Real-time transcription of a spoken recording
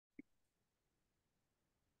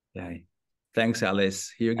Okay. Thanks,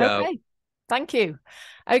 Alice. Here you go. Okay, thank you.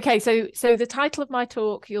 Okay, so the title of my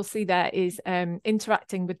talk, you'll see there, is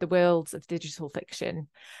Interacting with the Worlds of Digital Fiction.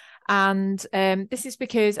 And this is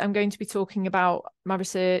because I'm going to be talking about my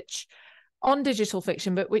research on digital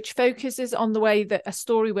fiction, but which focuses on the way that a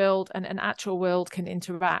story world and an actual world can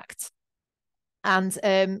interact. And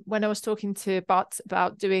when I was talking to Bart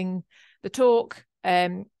about doing the talk,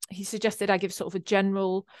 he suggested I give sort of a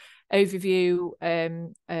general overview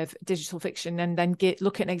of digital fiction and then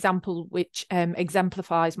look at an example which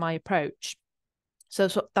exemplifies my approach. So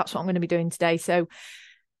that's what I'm going to be doing today. So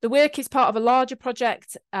the work is part of a larger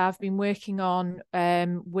project I've been working on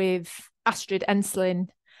with Astrid Enslin,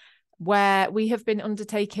 where we have been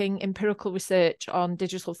undertaking empirical research on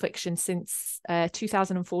digital fiction since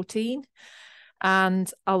 2014.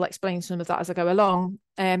 And I'll explain some of that as I go along.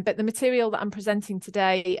 But the material that I'm presenting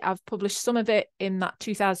today, I've published some of it in that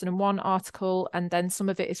 2001 article, and then some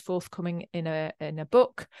of it is forthcoming in a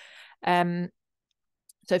book.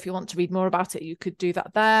 So if you want to read more about it, you could do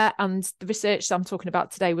that there. And the research that I'm talking about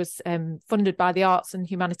today was funded by the Arts and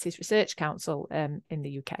Humanities Research Council in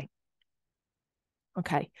the UK.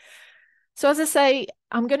 Okay. So as I say,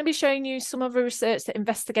 I'm going to be showing you some of the research that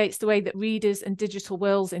investigates the way that readers and digital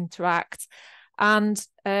worlds interact. And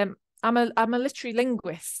I'm a literary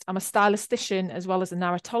linguist. I'm a stylistician as well as a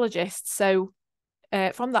narratologist. So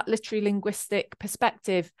from that literary linguistic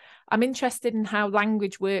perspective, I'm interested in how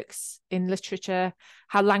language works in literature,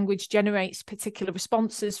 how language generates particular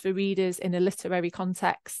responses for readers in a literary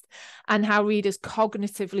context, and how readers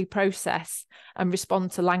cognitively process and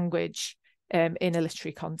respond to language in a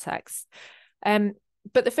literary context.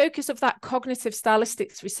 But the focus of that cognitive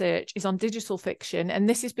stylistics research is on digital fiction. And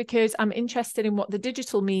this is because I'm interested in what the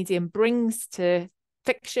digital medium brings to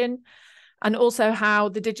fiction, and also how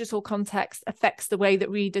the digital context affects the way that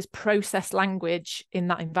readers process language in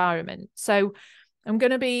that environment. So I'm going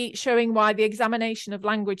to be showing why the examination of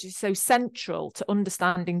language is so central to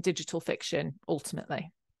understanding digital fiction,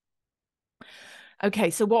 ultimately. Okay,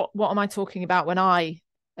 so what am I talking about when I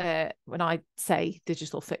say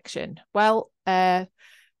digital fiction? Well,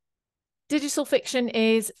 digital fiction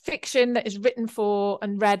is fiction that is written for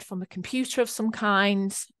and read from a computer of some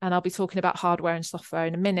kind, and I'll be talking about hardware and software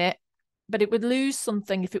in a minute, but it would lose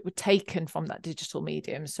something if it were taken from that digital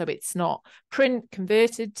medium. So it's not print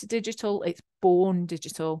converted to digital, it's born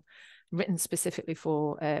digital, written specifically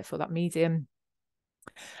for that medium.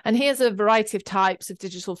 And here's a variety of types of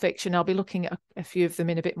digital fiction. I'll be looking at a few of them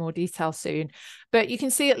in a bit more detail soon. But you can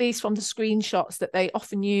see, at least from the screenshots, that they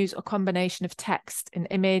often use a combination of text and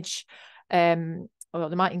image, or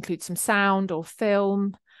they might include some sound or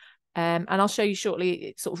film. And I'll show you shortly,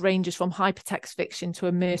 it sort of ranges from hypertext fiction to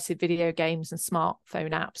immersive video games and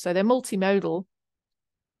smartphone apps. So they're multimodal.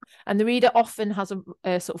 And the reader often has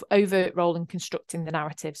a sort of overt role in constructing the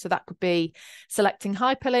narrative. So that could be selecting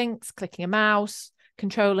hyperlinks, clicking a mouse,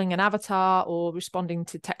 controlling an avatar, or responding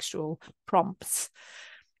to textual prompts.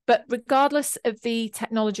 But regardless of the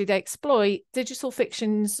technology they exploit, digital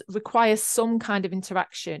fictions require some kind of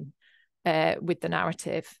interaction with the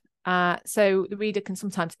narrative. So the reader can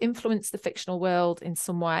sometimes influence the fictional world in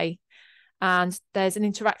some way. And there's an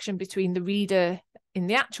interaction between the reader in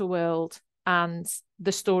the actual world and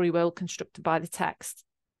the story world constructed by the text.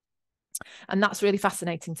 And that's really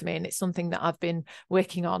fascinating to me. And it's something that I've been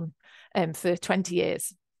working on for 20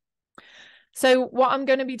 years. So what I'm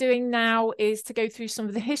going to be doing now is to go through some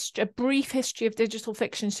of the history, a brief history of digital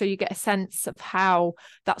fiction, so you get a sense of how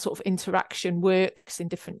that sort of interaction works in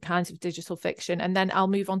different kinds of digital fiction. And then I'll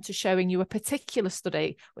move on to showing you a particular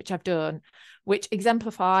study, which I've done, which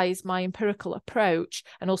exemplifies my empirical approach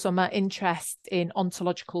and also my interest in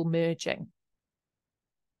ontological merging.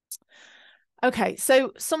 Okay,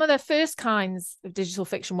 so some of the first kinds of digital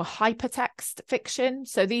fiction were hypertext fiction.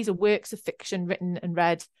 So these are works of fiction written and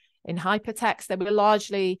read in hypertext. They were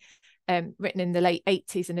largely written in the late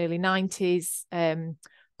 80s and early 90s,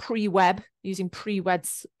 pre-web, using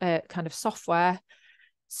pre-web's kind of software.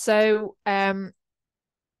 So yeah,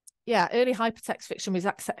 early hypertext fiction was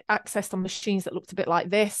accessed on machines that looked a bit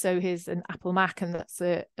like this. So here's an Apple Mac, and that's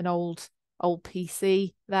an old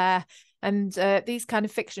PC there. And these kind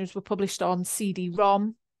of fictions were published on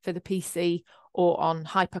CD-ROM for the PC or on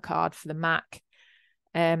HyperCard for the Mac.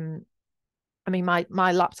 I mean,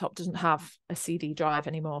 my laptop doesn't have a CD drive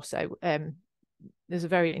anymore. So there's a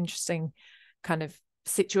very interesting kind of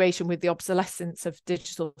situation with the obsolescence of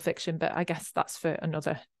digital fiction, but I guess that's for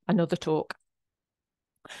another talk.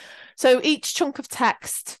 So each chunk of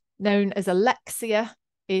text, known as a lexia,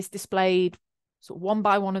 is displayed sort of one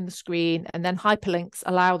by one on the screen, and then hyperlinks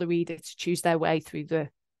allow the reader to choose their way through the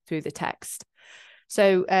text.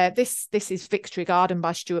 So this is Victory Garden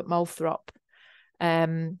by Stuart Moulthrop.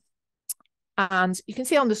 And you can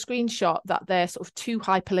see on the screenshot that there's sort of two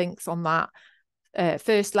hyperlinks on that.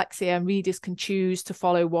 First Lexia, and readers can choose to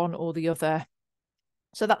follow one or the other.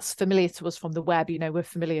 So that's familiar to us from the web. You know, we're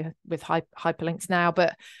familiar with hyperlinks now,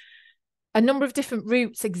 but a number of different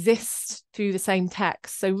routes exist through the same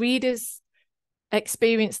text. So readers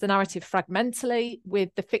experience the narrative fragmentally, with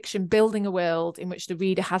the fiction building a world in which the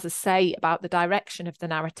reader has a say about the direction of the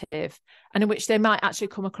narrative, and in which they might actually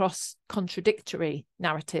come across contradictory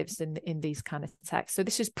narratives in these kind of texts. So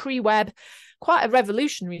this is pre-web, quite a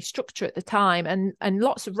revolutionary structure at the time, and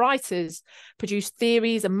lots of writers produced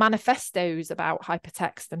theories and manifestos about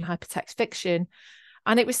hypertext and hypertext fiction,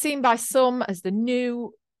 and it was seen by some as the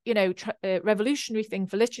new, you know, revolutionary thing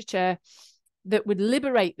for literature that would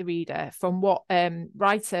liberate the reader from what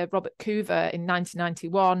writer Robert Coover in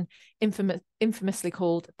 1991 infamously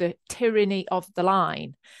called the tyranny of the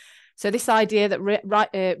line. So this idea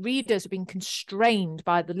that readers have been constrained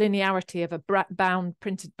by the linearity of a bound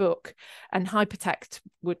printed book, and hypertext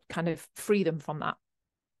would kind of free them from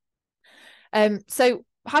that. So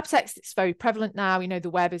hypertext is very prevalent now. You know,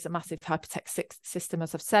 the web is a massive hypertext system,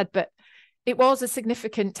 as I've said, but it was a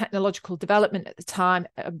significant technological development at the time,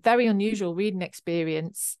 a very unusual reading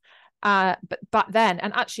experience. But back then,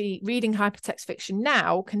 and actually reading hypertext fiction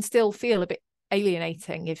now can still feel a bit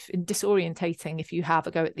alienating and disorientating if you have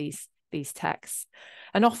a go at these texts.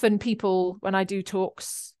 And often people, when I do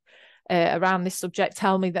talks around this subject,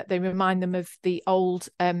 tell me that they remind them of the old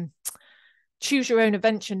choose your own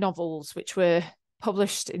adventure novels, which were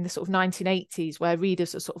published in the sort of 1980s, where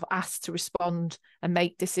readers are sort of asked to respond and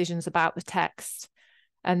make decisions about the text.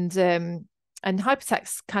 And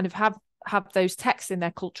hypertexts kind of have those texts in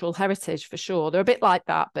their cultural heritage, for sure. They're a bit like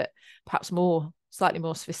that, but perhaps slightly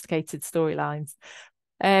more sophisticated storylines.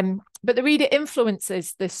 But the reader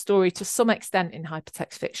influences this story to some extent in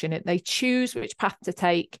hypertext fiction. They choose which path to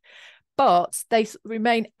take, but they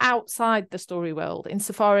remain outside the story world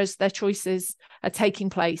insofar as their choices are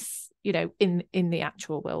taking place, you know, in the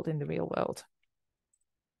actual world, in the real world.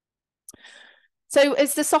 So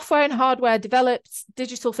as the software and hardware developed,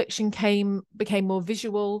 digital fiction became more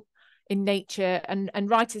visual in nature, and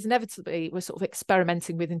writers inevitably were sort of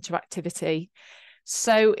experimenting with interactivity.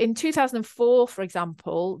 So in 2004, for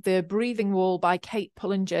example, The Breathing Wall by Kate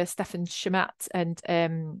Pullinger, Stefan Schemat,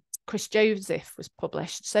 and Chris Joseph was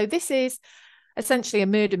published. So this is essentially a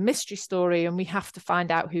murder mystery story, and we have to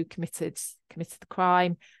find out who committed the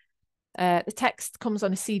crime. The text comes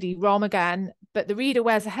on a CD-ROM again, but the reader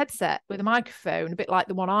wears a headset with a microphone, a bit like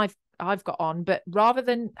the one I've got on, but rather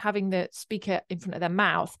than having the speaker in front of their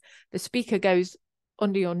mouth, the speaker goes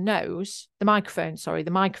under your nose. The microphone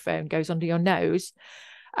goes under your nose,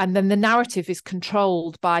 and then the narrative is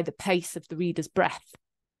controlled by the pace of the reader's breath.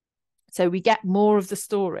 So we get more of the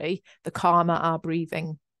story the calmer our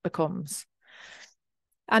breathing becomes.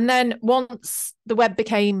 And then once the web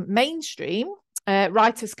became mainstream,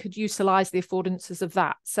 writers could utilize the affordances of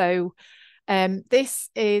that. So this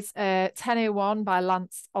is 1001 by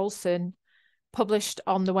Lance Olson, published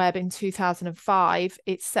on the web in 2005.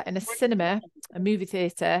 It's set in a movie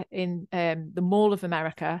theater in the Mall of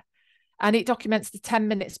America, and it documents the 10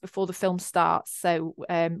 minutes before the film starts. So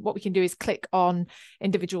what we can do is click on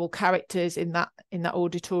individual characters in that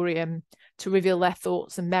auditorium to reveal their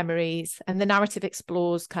thoughts and memories, and the narrative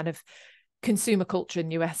explores kind of consumer culture in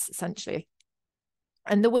the US, essentially.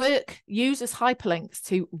 And the work uses hyperlinks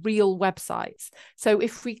to real websites. So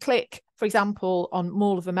if we click, for example, on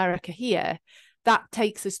Mall of America here, that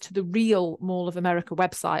takes us to the real Mall of America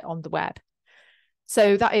website on the web.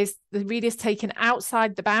 So that is, the reader's taken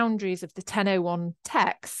outside the boundaries of the 1001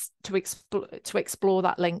 text to explore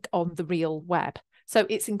that link on the real web. So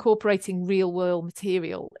it's incorporating real world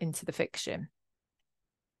material into the fiction.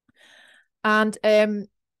 And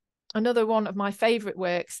another one of my favourite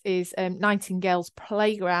works is Nightingale's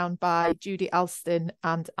Playground by Judy Alston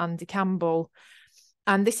and Andy Campbell.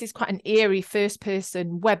 And this is quite an eerie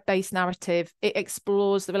first-person web-based narrative. It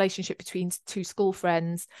explores the relationship between two school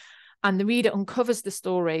friends, and the reader uncovers the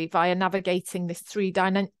story via navigating this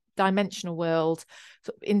three-dimensional world,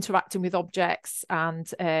 sort of interacting with objects,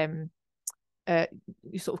 and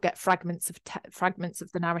you sort of get fragments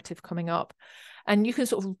of the narrative coming up. And you can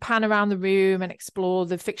sort of pan around the room and explore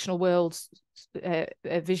the fictional worlds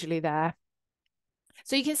visually there.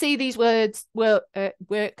 So you can see these works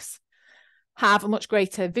have a much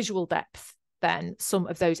greater visual depth than some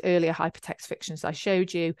of those earlier hypertext fictions I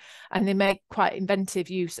showed you, and they make quite inventive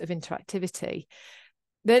use of interactivity.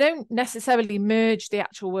 They don't necessarily merge the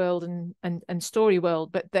actual world and story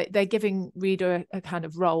world, but they're giving reader a kind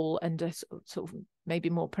of role and a sort of maybe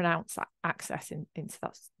more pronounced access into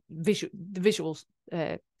that visual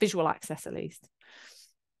access at least.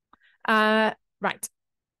 Right.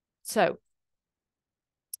 So,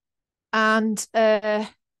 and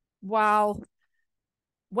while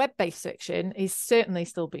web-based fiction is certainly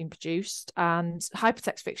still being produced, and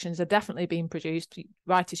hypertext fictions are definitely being produced,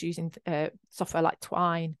 writers using software like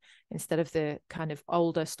Twine instead of the kind of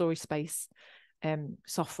older story space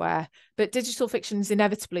software, but digital fiction is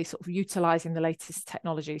inevitably sort of utilizing the latest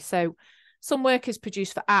technology. So some work is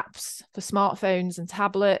produced for apps for smartphones and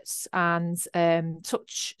tablets, and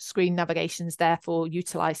touch screen navigation is therefore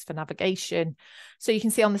utilized for navigation. So you can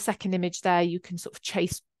see on the second image there, you can sort of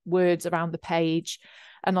chase words around the page,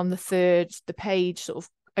 and on the third, the page sort of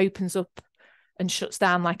opens up and shuts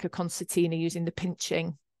down like a concertina using the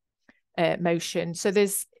pinching motion. So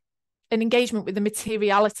there's an engagement with the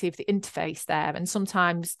materiality of the interface there, and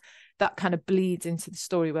sometimes that kind of bleeds into the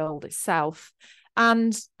story world itself.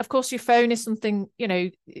 And of course, your phone is something, you know,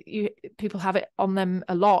 people have it on them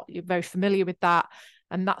a lot. You're very familiar with that,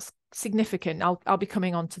 and that's significant. I'll be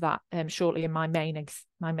coming on to that shortly in my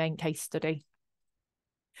main case study.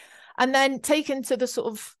 And then taken to the sort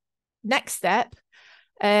of next step,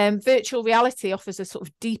 virtual reality offers a sort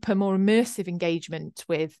of deeper, more immersive engagement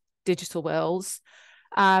with digital worlds.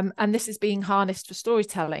 And this is being harnessed for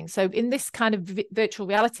storytelling. So in this kind of virtual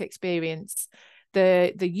reality experience,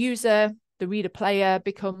 the user, the reader player,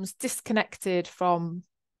 becomes disconnected from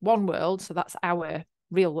one world, so that's our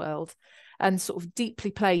real world, and sort of deeply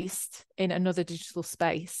placed in another digital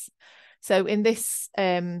space. So in this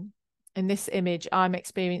image, I'm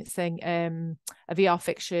experiencing a VR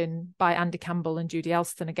fiction by Andy Campbell and Judy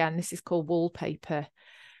Elston. Again, this is called Wallpaper.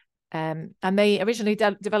 And they originally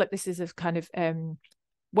developed this as a kind of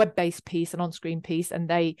web-based piece, an on-screen piece, and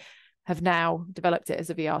they have now developed it as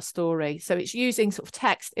a VR story. So it's using sort of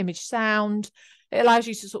text, image, sound. It allows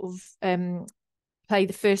you to sort of plays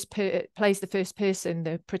the first person,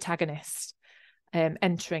 the protagonist,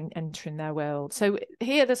 entering their world. So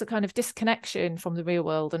here there's a kind of disconnection from the real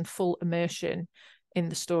world and full immersion in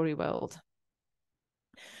the story world.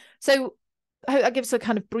 So that gives a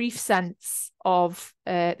kind of brief sense of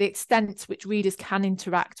the extent to which readers can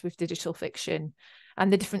interact with digital fiction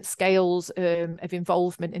and the different scales of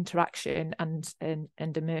involvement, interaction, and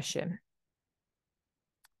immersion.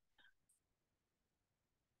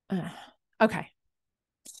 Okay.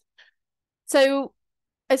 So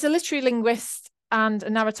as a literary linguist and a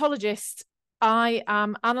narratologist, I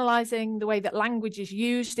am analysing the way that language is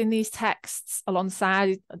used in these texts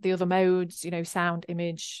alongside the other modes, you know, sound,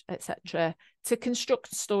 image, etc., to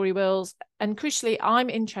construct story worlds. And crucially,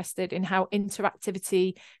 I'm interested in how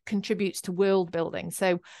interactivity contributes to world building.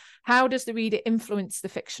 So how does the reader influence the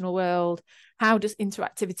fictional world? How does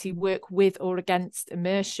interactivity work with or against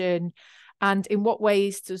immersion? And in what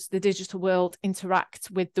ways does the digital world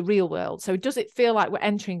interact with the real world? So does it feel like we're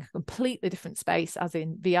entering a completely different space, as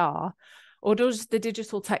in VR? Or does the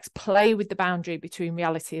digital text play with the boundary between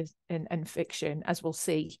reality and fiction, as we'll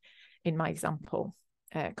see in my example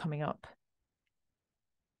coming up?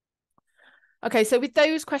 Okay, so with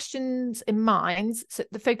those questions in mind, so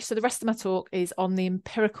the focus of the rest of my talk is on the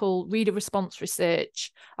empirical reader response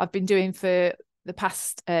research I've been doing for the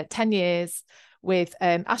past 10 years with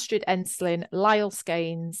Astrid Enslin, Lyle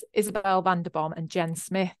Skanes, Isabel Vanderboom, and Jen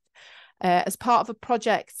Smith, as part of a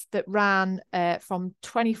project that ran from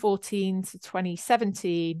 2014 to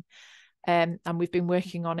 2017, and we've been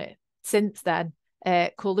working on it since then,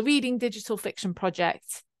 called the Reading Digital Fiction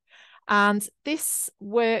Project. And this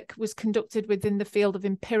work was conducted within the field of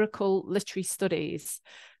empirical literary studies,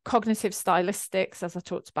 cognitive stylistics, as I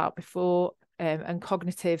talked about before, and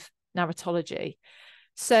cognitive narratology.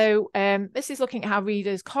 So this is looking at how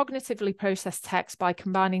readers cognitively process text by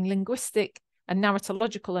combining linguistic and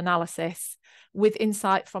narratological analysis with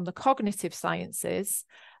insight from the cognitive sciences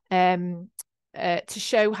to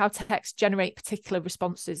show how texts generate particular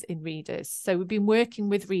responses in readers. So we've been working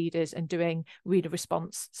with readers and doing reader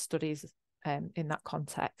response studies in that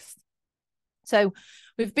context. So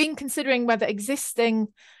we've been considering whether existing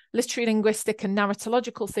literary linguistic and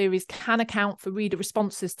narratological theories can account for reader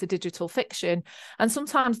responses to digital fiction. And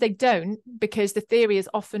sometimes they don't, because the theory has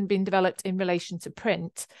often been developed in relation to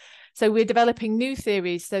print. So we're developing new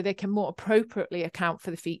theories so they can more appropriately account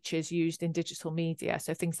for the features used in digital media.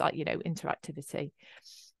 So things like, you know, interactivity.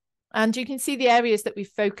 And you can see the areas that we've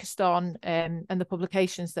focused on and the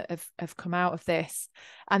publications that have come out of this.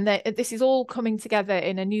 And this is all coming together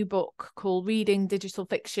in a new book called Reading Digital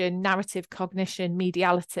Fiction, Narrative Cognition,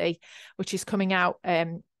 Mediality, which is coming out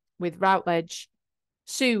with Routledge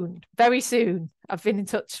soon, very soon. I've been in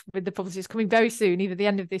touch with the publishers, coming very soon, either the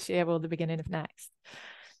end of this year or the beginning of next.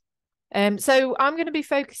 So I'm going to be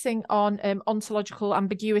focusing on ontological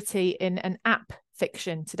ambiguity in an app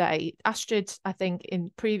fiction today. Astrid, I think,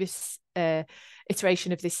 in previous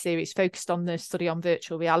iteration of this series, focused on the study on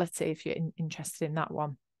virtual reality, if you're interested in that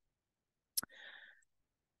one.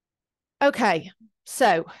 Okay,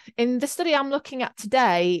 so in the study I'm looking at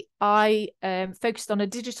today, I focused on a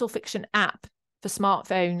digital fiction app for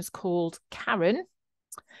smartphones called Karen.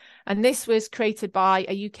 And this was created by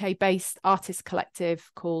a UK-based artist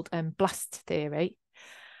collective called Blast Theory.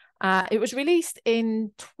 It was released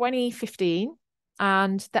in 2015,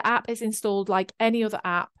 and the app is installed like any other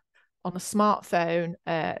app on a smartphone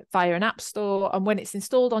via an app store. And when it's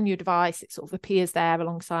installed on your device, it sort of appears there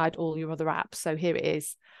alongside all your other apps. So here it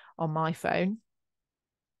is on my phone.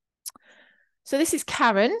 So this is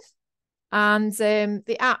Karen, and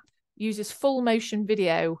the app uses full motion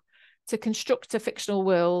video to construct a fictional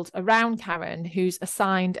world around Karen, who's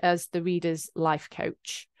assigned as the reader's life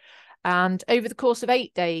coach. And over the course of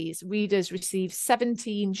 8 days, readers receive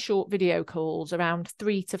 17 short video calls, around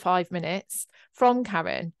 3 to 5 minutes, from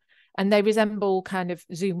Karen, and they resemble kind of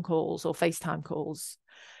Zoom calls or FaceTime calls.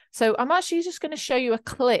 So I'm actually just going to show you a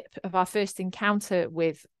clip of our first encounter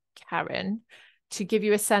with Karen to give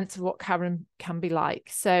you a sense of what Karen can be like.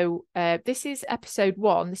 So this is episode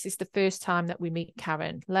 1. This is the first time that we meet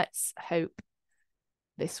Karen. Let's hope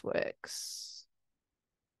this works.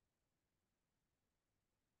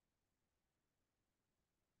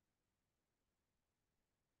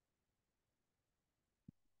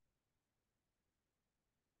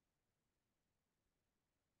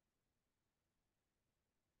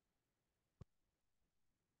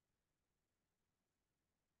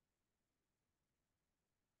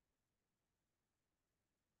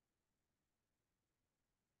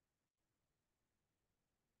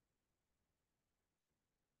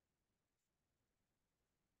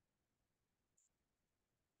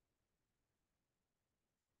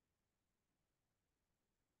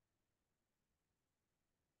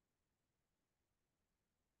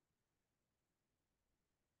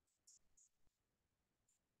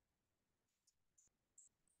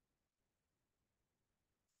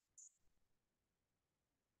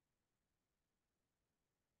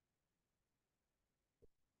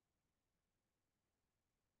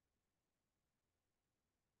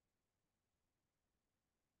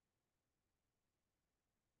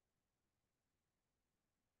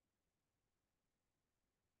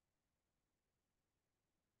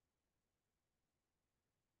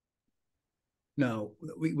 No,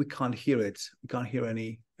 we can't hear it. We can't hear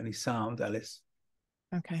any sound, Alice.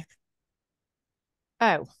 Okay.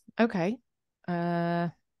 Oh, okay.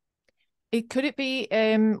 Could it be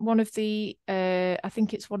one of the I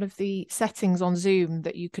think it's one of the settings on Zoom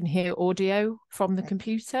that you can hear audio from the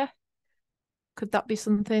computer? Could that be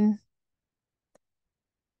something?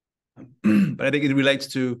 But I think it relates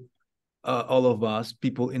to all of us,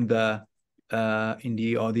 people in the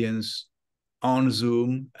audience on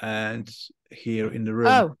Zoom and here in the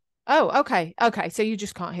room. Oh, okay. Okay. So you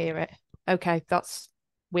just can't hear it. Okay, that's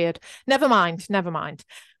weird. Never mind.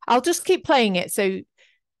 I'll just keep playing it so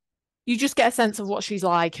you just get a sense of what she's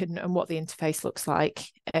like and what the interface looks like.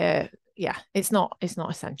 Yeah, it's not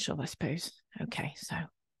essential, I suppose. Okay, so.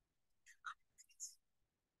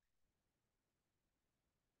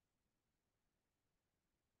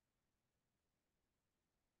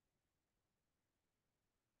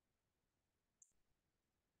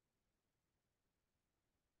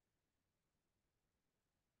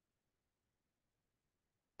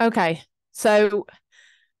 Okay, so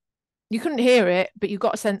you couldn't hear it, but you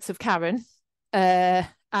got a sense of Karen.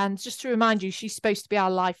 And just to remind you, she's supposed to be our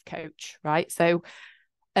life coach, right? So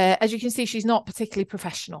as you can see, she's not particularly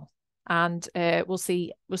professional, and we'll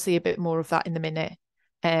see a bit more of that in a minute.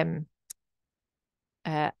 I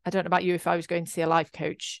don't know about you. If I was going to see a life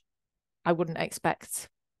coach, I wouldn't expect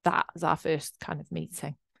that as our first kind of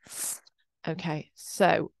meeting. Okay,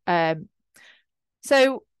 so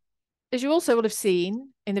as you also will have seen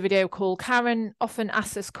in the video call, Karen often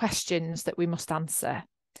asks us questions that we must answer.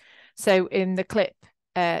 So in the clip,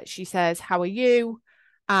 she says, "How are you?"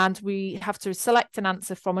 And we have to select an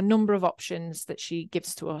answer from a number of options that she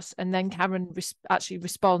gives to us. And then Karen actually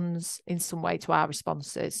responds in some way to our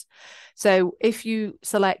responses. So if you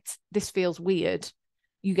select "this feels weird,"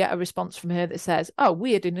 you get a response from her that says, "Oh,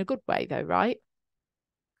 weird in a good way though, right?"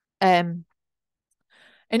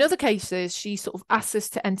 In other cases, she sort of asks us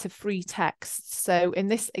to enter free text. So in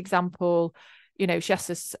this example, she asks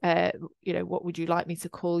us, what would you like me to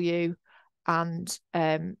call you? And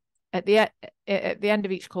at the end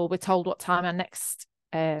of each call, we're told what time our next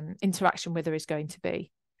interaction with her is going to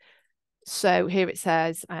be. So here it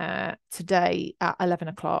says today at 11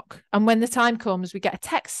 o'clock. And when the time comes, we get a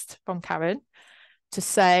text from Karen to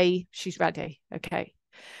say she's ready. Okay.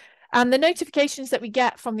 And the notifications that we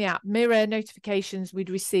get from the app mirror notifications we'd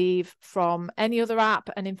receive from any other app.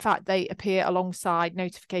 And in fact, they appear alongside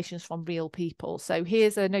notifications from real people. So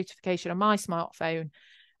here's a notification on my smartphone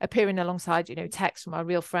appearing alongside, you know, text from our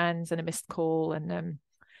real friends and a missed call and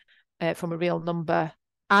from a real number.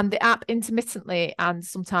 And the app intermittently and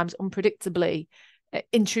sometimes unpredictably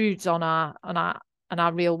intrudes on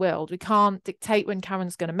our real world. We can't dictate when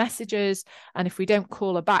Karen's going to message us, and if we don't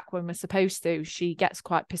call her back when we're supposed to, she gets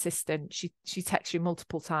quite persistent. She texts you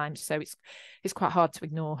multiple times, so it's quite hard to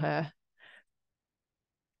ignore her.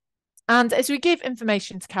 And as we give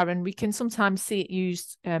information to Karen, we can sometimes see it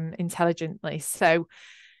used intelligently. So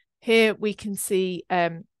here we can see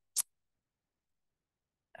hang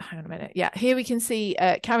on a minute. Yeah, here we can see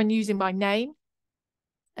Karen using my name,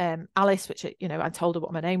 Alice, which, you know, I told her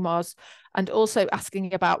what my name was, and also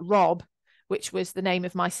asking about Rob, which was the name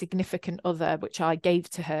of my significant other, which I gave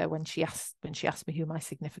to her when she asked me who my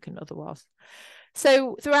significant other was.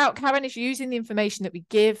 So throughout, Karen is using the information that we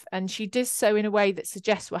give, and she does so in a way that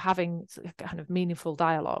suggests we're having a kind of meaningful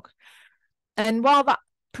dialogue. And while that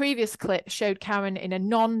previous clip showed Karen in a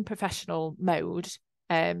non-professional mode,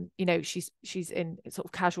 you know, she's in sort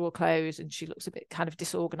of casual clothes and she looks a bit kind of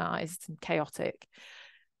disorganized and chaotic.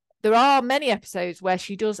 There are many episodes where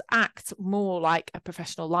she does act more like a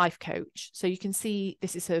professional life coach. So you can see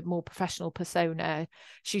this is her more professional persona.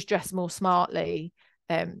 She's dressed more smartly.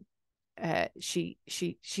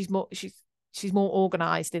 She's more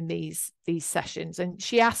organized in these sessions, and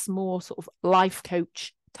she asks more sort of life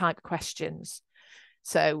coach type questions.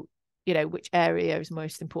 So, you know, which area is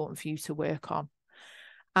most important for you to work on?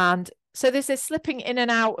 And so there's this slipping in and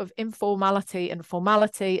out of informality and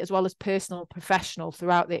formality, as well as personal and professional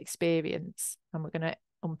throughout the experience. And we're going to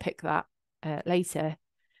unpick that later.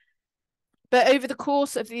 But over the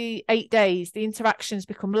course of the 8 days, the interactions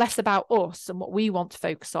become less about us and what we want to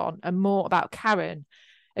focus on, and more about Karen,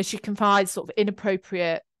 as she confides sort of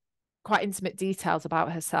inappropriate, quite intimate details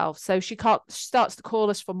about herself. So she starts to call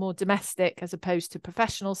us from more domestic as opposed to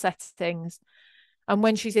professional settings. And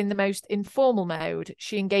when she's in the most informal mode,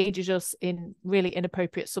 she engages us in really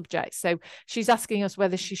inappropriate subjects. So she's asking us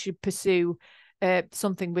whether she should pursue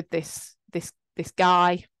something with this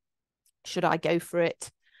guy. Should I go for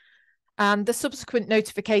it? And the subsequent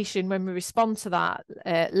notification when we respond to that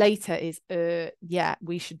later is, yeah,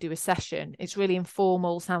 we should do a session. It's really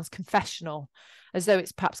informal, sounds confessional, as though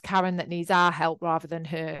it's perhaps Karen that needs our help rather than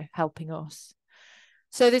her helping us.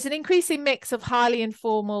 So there's an increasing mix of highly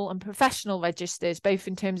informal and professional registers, both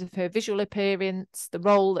in terms of her visual appearance, the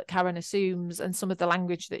role that Karen assumes, and some of the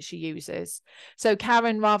language that she uses. So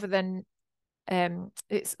Karen, rather than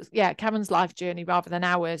Karen's life journey rather than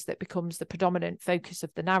ours that becomes the predominant focus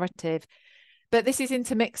of the narrative. But this is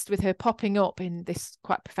intermixed with her popping up in this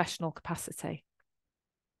quite professional capacity.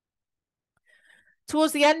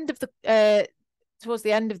 Towards the end of the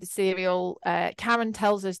serial, Karen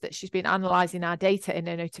tells us that she's been analysing our data in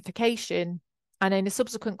a notification, and in a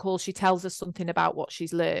subsequent call, she tells us something about what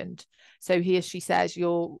she's learned. So here she says,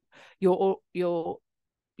 "You're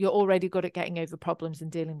already good at getting over problems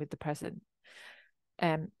and dealing with the present."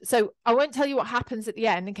 So I won't tell you what happens at the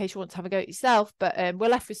end in case you want to have a go at yourself, but we're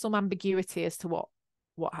left with some ambiguity as to what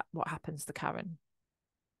happens to Karen.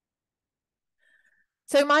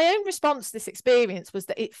 So my own response to this experience was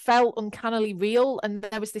that it felt uncannily real, and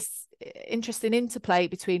there was this interesting interplay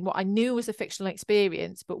between what I knew was a fictional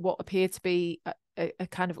experience, but what appeared to be a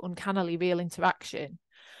kind of uncannily real interaction.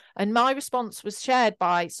 And my response was shared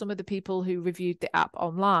by some of the people who reviewed the app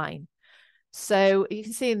online. So you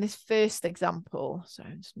can see in this first example, so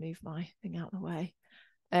I'll just move my thing out of the way.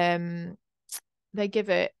 They give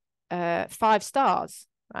it 5 stars.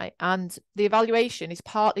 Right. And the evaluation is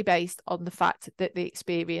partly based on the fact that the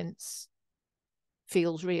experience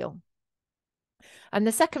feels real. And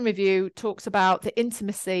the second review talks about the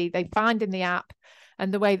intimacy they find in the app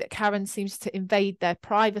and the way that Karen seems to invade their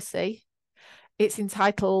privacy. It's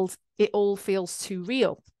entitled, "It All Feels Too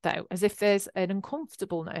Real," though, as if there's an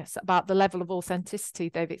uncomfortableness about the level of authenticity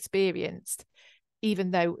they've experienced,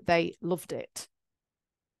 even though they loved it.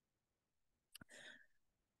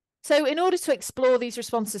 So in order to explore these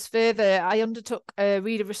responses further, I undertook a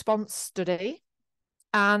reader response study,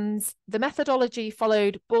 and the methodology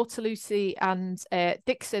followed Bortolucci and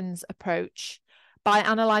Dixon's approach by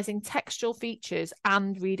analysing textual features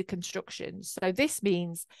and reader constructions. So this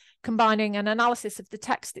means combining an analysis of the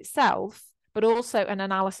text itself, but also an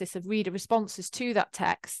analysis of reader responses to that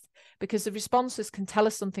text, because the responses can tell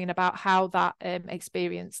us something about how that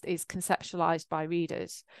experience is conceptualized by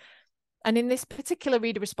readers. And in this particular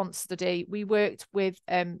reader response study, we worked with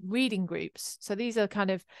reading groups. So these are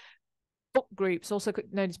kind of book groups, also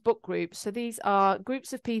known as book groups. So these are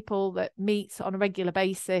groups of people that meet on a regular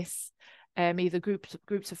basis, either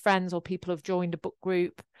groups of friends or people who've joined a book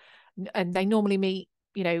group. And they normally meet,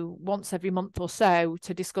 you know, once every month or so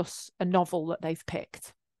to discuss a novel that they've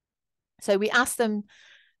picked. So we asked them,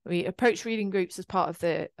 we approached reading groups as part of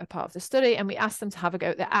the study, and we asked them to have a go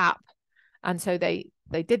at the app. And so they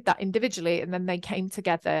did that individually, and then they came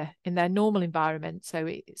together in their normal environment, so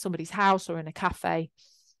somebody's house or in a cafe,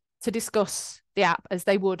 to discuss the app as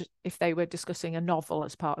they would if they were discussing a novel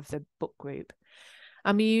as part of the book group.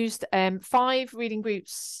 And we used 5 reading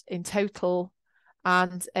groups in total,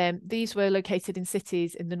 and these were located in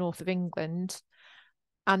cities in the north of England.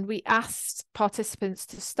 And we asked participants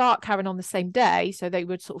to start Karen on the same day, so they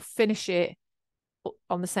would sort of finish it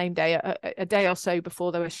on the same day, a day or so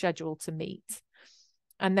before they were scheduled to meet.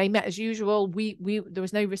 And they met as usual. There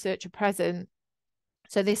was no researcher present,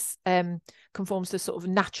 so this conforms to sort of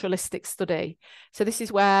naturalistic study. So this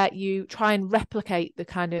is where you try and replicate the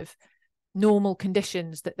kind of normal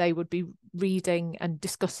conditions that they would be reading and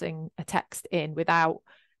discussing a text in,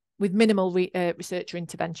 with minimal researcher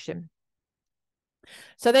intervention.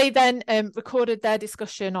 So they then recorded their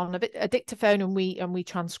discussion on a dictaphone, and we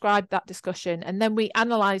transcribed that discussion, and then we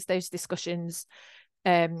analysed those discussions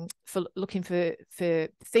for looking for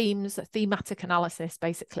themes, a thematic analysis,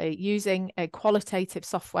 basically using a qualitative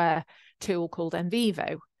software tool called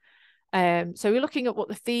NVivo. So we're looking at what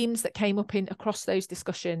the themes that came up across those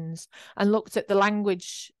discussions, and looked at the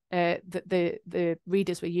language that the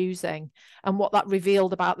readers were using, and what that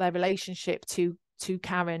revealed about their relationship to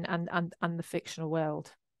Karen and the fictional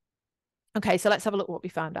world. Okay, so let's have a look at what we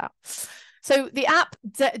found out. So the app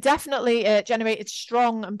definitely generated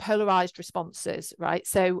strong and polarized responses, right?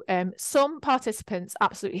 So some participants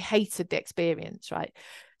absolutely hated the experience, right?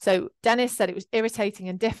 So Dennis said it was irritating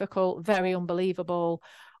and difficult, very unbelievable.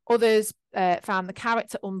 Others found the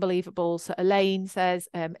character unbelievable. So Elaine says,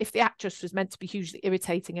 if the actress was meant to be hugely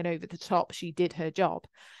irritating and over the top, she did her job.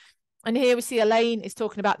 And here we see Elaine is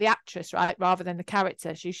talking about the actress, right, rather than the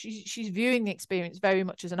character. She's viewing the experience very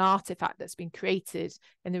much as an artifact that's been created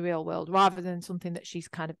in the real world, rather than something that she's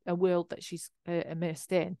kind of a world that she's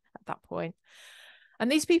immersed in at that point.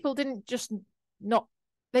 And these people didn't just not,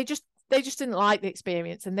 they just didn't like the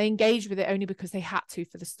experience, and they engaged with it only because they had to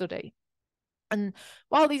for the study. And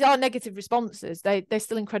while these are negative responses, they're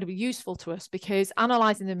still incredibly useful to us, because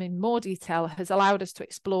analysing them in more detail has allowed us to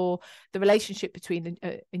explore the relationship between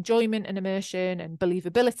enjoyment and immersion, and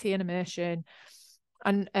believability and immersion.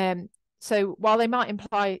 And so while they might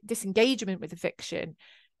imply disengagement with the fiction,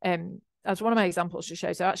 as one of my examples just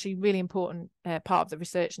shows, they're actually really important part of the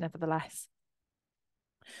research nevertheless.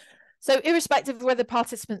 So irrespective of whether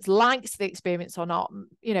participants liked the experience or not,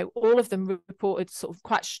 you know, all of them reported sort of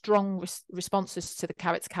quite strong responses to the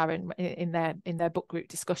character Karen in their book group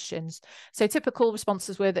discussions. So typical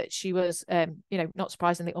responses were that she was, you know, not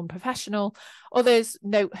surprisingly unprofessional. Others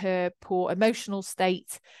note her poor emotional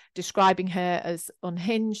state, describing her as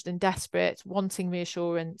unhinged and desperate, wanting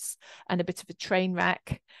reassurance, and a bit of a train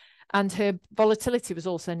wreck. And her volatility was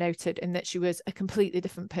also noted, in that she was a completely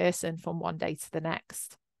different person from one day to the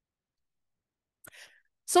next.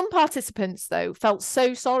 Some participants, though, felt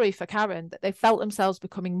so sorry for Karen that they felt themselves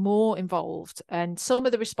becoming more involved, and some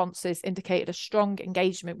of the responses indicated a strong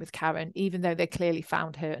engagement with Karen, even though they clearly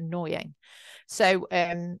found her annoying. So,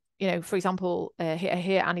 you know, for example,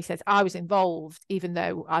 here Annie says, "I was involved, even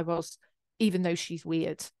though she's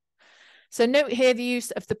weird." So note here the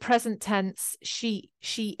use of the present tense, she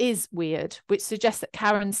is weird, which suggests that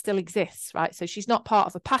Karen still exists, right? So she's not part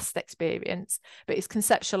of a past experience, but is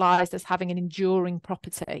conceptualized as having an enduring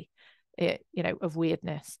property, you know, of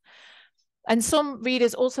weirdness. And some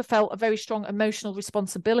readers also felt a very strong emotional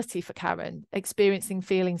responsibility for Karen, experiencing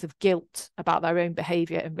feelings of guilt about their own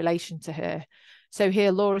behavior in relation to her. So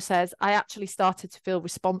here Laura says, "I actually started to feel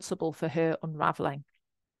responsible for her unraveling."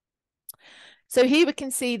 So here we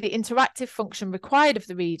can see the interactive function required of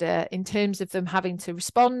the reader in terms of them having to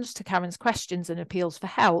respond to Karen's questions and appeals for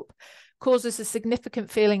help causes a significant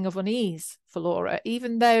feeling of unease for Laura,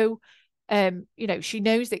 even though, you know, she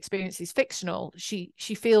knows the experience is fictional. She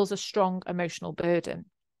feels a strong emotional burden.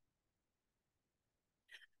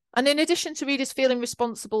 And in addition to readers feeling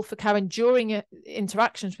responsible for Karen during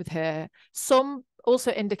interactions with her, some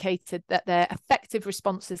also indicated that their affective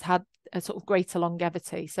responses had a sort of greater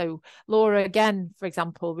longevity. So Laura, again, for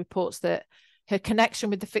example, reports that Her connection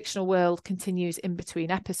with the fictional world continues in between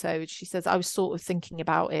episodes. She says, I was sort of thinking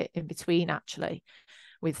about it in between, actually,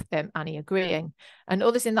 with Annie agreeing. And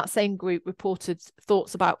others in that same group reported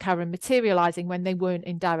thoughts about Karen materializing when they weren't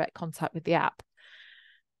in direct contact with the app.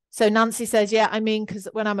 So Nancy says, yeah, I mean, because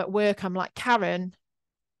when I'm at work, I'm like, Karen,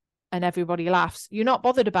 and everybody laughs. You're not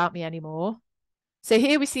bothered about me anymore. So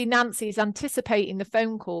here we see Nancy's anticipating the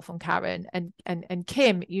phone call from Karen, and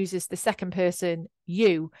Kim uses the second person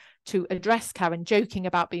you to address Karen, joking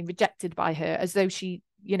about being rejected by her, as though she,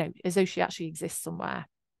 as though she actually exists somewhere.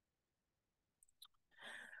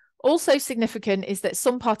 Also significant is that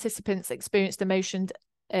some participants experienced emotions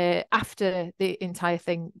after the entire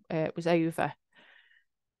thing was over.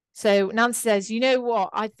 So Nancy says, you know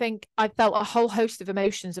what? I think I felt a whole host of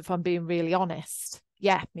emotions, if I'm being really honest.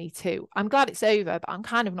 Yeah, me too. I'm glad it's over, but I'm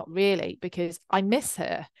kind of not really, because I miss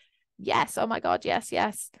her. Yes. Oh my God. Yes,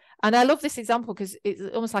 yes. And I love this example because it's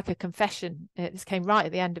almost like a confession. This came right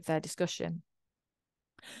at the end of their discussion.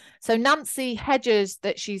 So Nancy hedges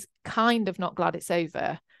that she's kind of not glad it's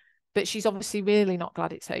over, but she's obviously really not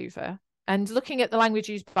glad it's over. And looking at the language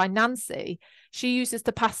used by Nancy, she uses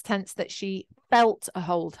the past tense that she felt a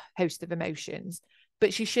whole host of emotions,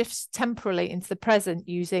 but she shifts temporally into the present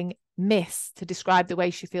using miss to describe the way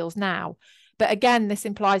she feels now. But again, this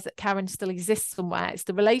implies that Karen still exists somewhere. It's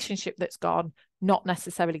the relationship that's gone, not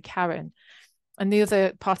necessarily Karen. And the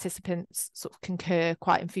other participants sort of concur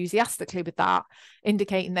quite enthusiastically with that,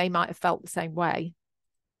 indicating they might have felt the same way.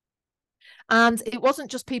 And it wasn't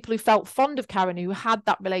just people who felt fond of Karen who had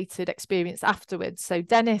that related experience afterwards. So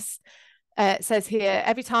Dennis says here,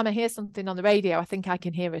 every time I hear something on the radio, I think I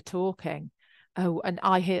can hear her talking. Oh, and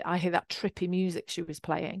I hear that trippy music she was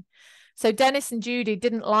playing. So Dennis and Judy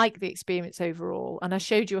didn't like the experience overall. And I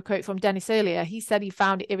showed you a quote from Dennis earlier. He said he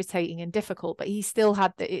found it irritating and difficult, but it still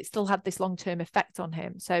had this long-term effect on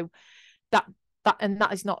him. So that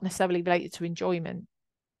is not necessarily related to enjoyment.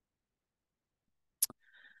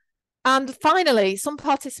 And finally, some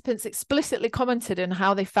participants explicitly commented on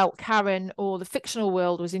how they felt Karen or the fictional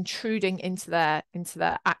world was intruding into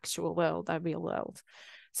their actual world, their real world.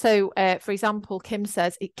 So, for example, Kim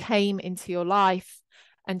says, it came into your life.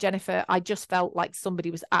 And Jennifer, I just felt like somebody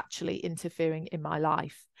was actually interfering in my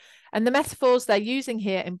life. And the metaphors they're using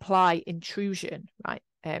here imply intrusion, right?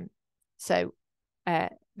 So the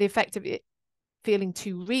effect of it feeling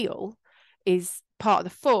too real is part of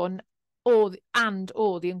the fun or the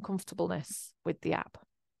uncomfortableness with the app.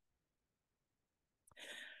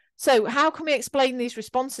 So how can we explain these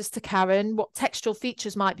responses to Karen? What textual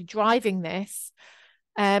features might be driving this?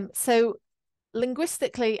 So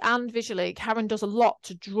linguistically and visually, Karen does a lot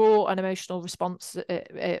to draw an emotional response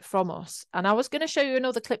from us. And I was going to show you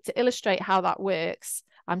another clip to illustrate how that works.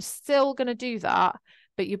 I'm still going to do that,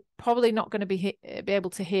 but you're probably not going to be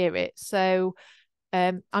able to hear it. So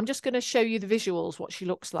I'm just going to show you the visuals, what she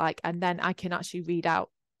looks like, and then I can actually read out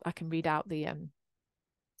the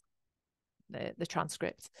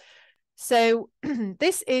transcript. So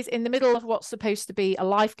this is in the middle of what's supposed to be a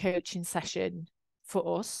life coaching session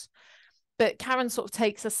for us. But Karen sort of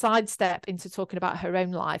takes a sidestep into talking about her own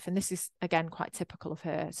life. And this is, again, quite typical of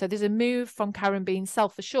her. So there's a move from Karen being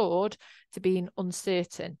self-assured to being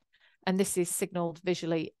uncertain. And this is signaled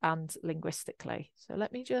visually and linguistically. So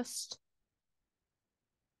let me just...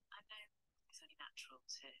 I know it's only natural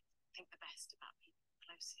to think the best about people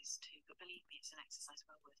closest to, but believe me, it's an exercise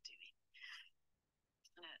well worth doing.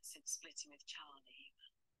 Since splitting with Charlie.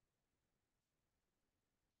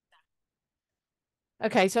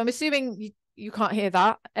 Okay, so I'm assuming you can't hear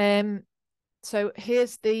that. So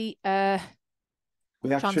here's the we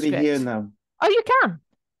actually hear now. Oh, you can?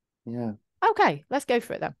 Yeah. Okay, let's go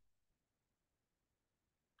for it then.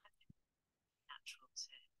 Natural to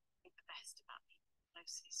think the best about people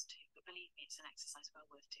closest to, but believe me, it's an exercise well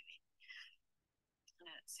worth doing.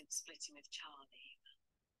 Since splitting with Charlie.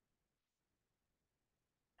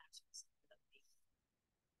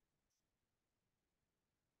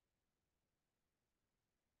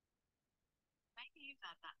 Maybe you've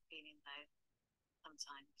had that feeling though,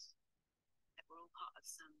 sometimes, that we're all part of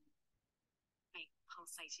some big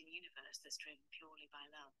pulsating universe that's driven purely by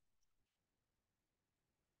love.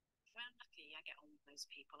 If I'm lucky, I get on with those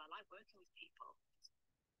people. I like working with people.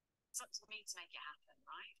 It's up to me to make it happen,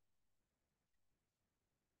 right?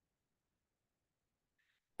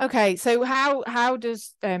 Okay, so how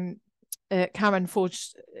does Karen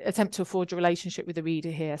attempt to forge a relationship with the reader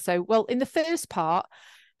here? So, well, in the first part,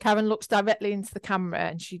 Karen looks directly into the camera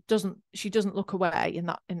and she doesn't look away in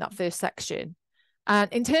that first section.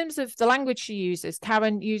 And in terms of the language she uses,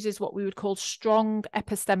 Karen uses what we would call strong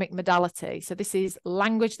epistemic modality. So this is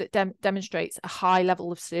language that demonstrates a high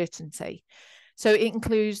level of certainty. So it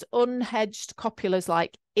includes unhedged copulars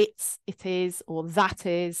like it's, it is, or that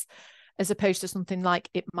is, as opposed to something like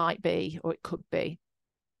it might be or it could be.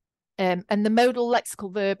 And the modal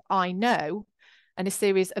lexical verb I know, and a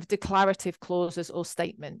series of declarative clauses or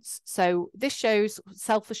statements. So this shows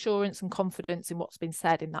self-assurance and confidence in what's been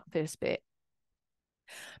said in that first bit.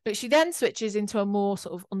 But she then switches into a more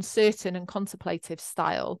sort of uncertain and contemplative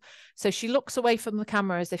style. So she looks away from the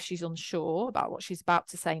camera as if she's unsure about what she's about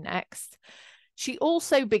to say next. She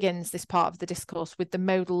also begins this part of the discourse with the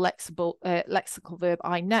modal lexical verb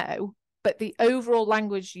I know, but the overall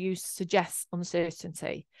language use suggests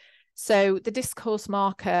uncertainty. So the discourse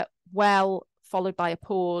marker, well, followed by a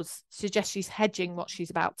pause, suggests she's hedging what she's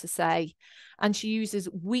about to say. And she uses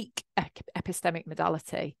weak epistemic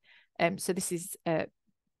modality. So this is a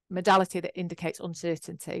modality that indicates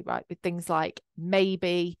uncertainty, right? With things like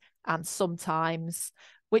maybe and sometimes,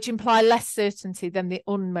 which imply less certainty than the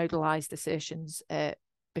unmodalized assertions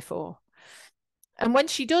before. And when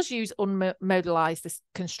she does use unmodalized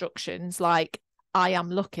constructions like I am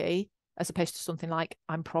lucky, as opposed to something like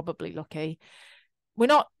I'm probably lucky,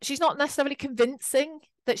 she's not necessarily convincing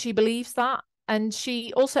that she believes that. And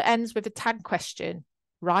she also ends with a tag question,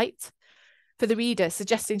 right? For the reader,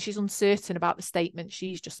 suggesting she's uncertain about the statement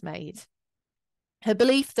she's just made. Her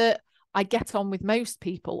belief that I get on with most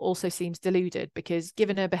people also seems deluded, because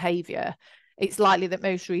given her behaviour, it's likely that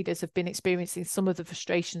most readers have been experiencing some of the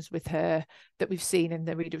frustrations with her that we've seen in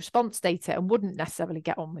the reader response data and wouldn't necessarily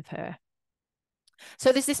get on with her.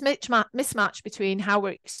 So there's this mismatch between how we're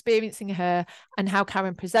experiencing her and how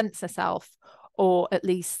Karen presents herself, or at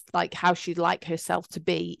least like how she'd like herself to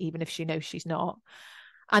be, even if she knows she's not.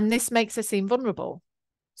 And this makes her seem vulnerable.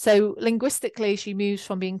 So linguistically, she moves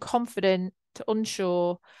from being confident to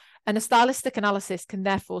unsure, and a stylistic analysis can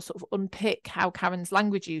therefore sort of unpick how Karen's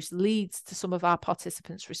language use leads to some of our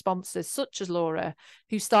participants' responses, such as Laura,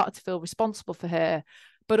 who started to feel responsible for her,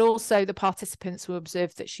 but also the participants who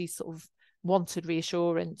observed that she sort of wanted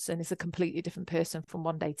reassurance and is a completely different person from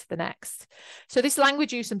one day to the next. So this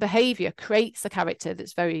language use and behaviour creates a character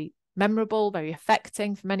that's very memorable, very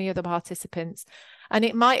affecting for many of the participants. And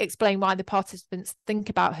it might explain why the participants think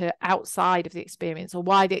about her outside of the experience, or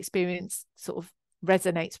why the experience sort of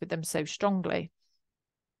resonates with them so strongly.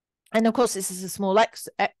 And of course, this is a small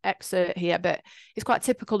excerpt here, but it's quite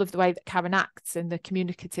typical of the way that Karen acts and the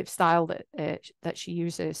communicative style that she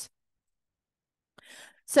uses.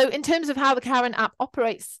 So in terms of how the Karen app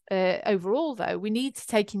operates overall, though, we need to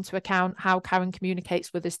take into account how Karen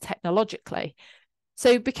communicates with us technologically.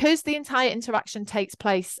 So because the entire interaction takes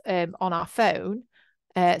place on our phone,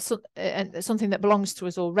 and something that belongs to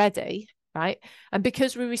us already, right? And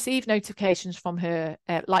because we receive notifications from her,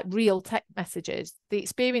 like real text messages, the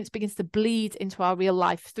experience begins to bleed into our real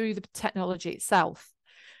life through the technology itself.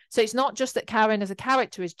 So it's not just that Karen as a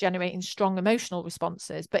character is generating strong emotional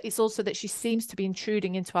responses, but it's also that she seems to be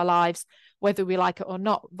intruding into our lives, whether we like it or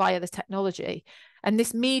not, via the technology. And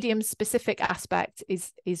this medium specific aspect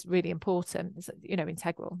is really important, is, you know,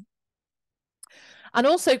 integral. And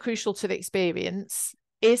also crucial to the experience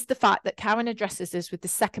is the fact that Karen addresses us with the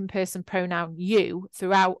second person pronoun you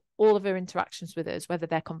throughout all of her interactions with us, whether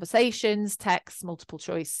they're conversations, texts, multiple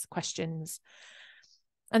choice questions.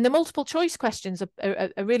 And the multiple choice questions are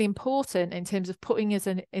really important in terms of putting us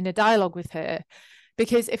in a dialogue with her,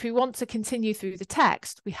 because if we want to continue through the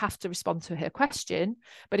text, we have to respond to her question.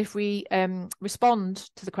 But if we respond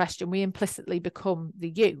to the question, we implicitly become the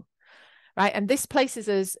you, right? And this places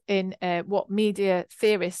us in what media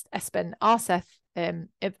theorist Espen Aarseth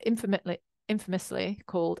infamously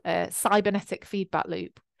called a cybernetic feedback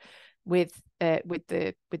loop with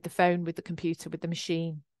the phone, with the computer, with the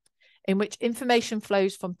machine, in which information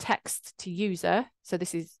flows from text to user. So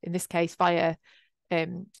this is, in this case, via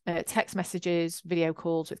text messages, video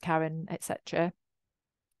calls with Karen, etc.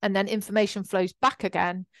 And then information flows back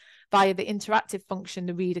again via the interactive function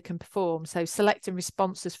the reader can perform. So selecting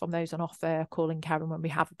responses from those on offer, calling Karen when we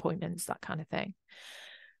have appointments, that kind of thing.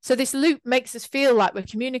 So this loop makes us feel like we're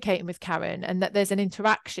communicating with Karen and that there's an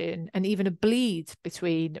interaction and even a bleed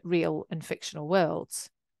between real and fictional worlds.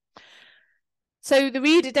 So the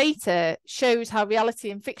reader data shows how reality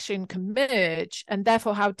and fiction can merge, and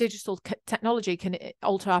therefore how digital technology can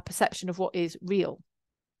alter our perception of what is real.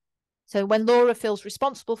 So when Laura feels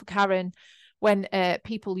responsible for Karen, when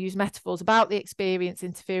people use metaphors about the experience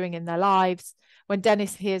interfering in their lives, when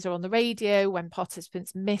Dennis hears her on the radio, when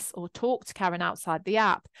participants miss or talk to Karen outside the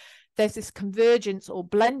app, there's this convergence or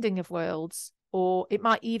blending of worlds, or it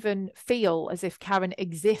might even feel as if Karen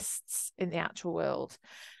exists in the actual world.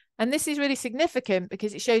 And this is really significant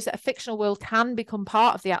because it shows that a fictional world can become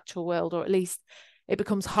part of the actual world, or at least it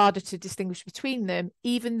becomes harder to distinguish between them,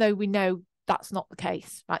 even though we know that's not the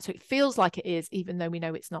case, right? So it feels like it is, even though we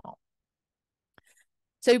know it's not.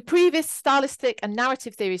 So previous stylistic and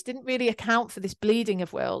narrative theories didn't really account for this bleeding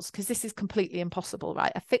of worlds, because this is completely impossible,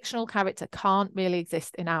 right? A fictional character can't really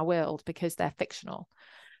exist in our world because they're fictional.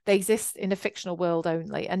 They exist in a fictional world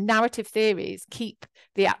only. And narrative theories keep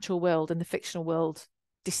the actual world and the fictional world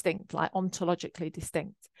distinct, like ontologically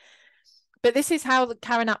distinct. But this is how the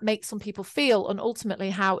Karen app makes some people feel, and ultimately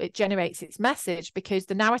how it generates its message, because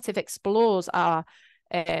the narrative explores our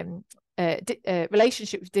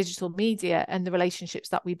relationship with digital media and the relationships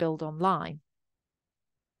that we build online.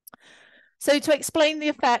 So to explain the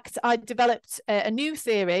effect, I developed a new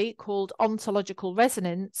theory called ontological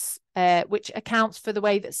resonance, which accounts for the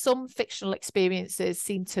way that some fictional experiences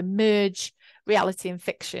seem to merge reality and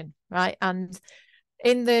fiction, right? And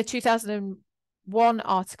in the 2001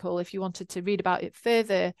 article, if you wanted to read about it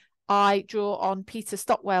further, I draw on Peter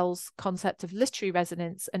Stockwell's concept of literary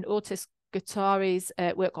resonance and Ortiz Guattari's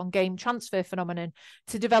work on game transfer phenomenon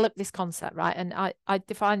to develop this concept, right? And I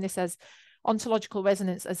define this as ontological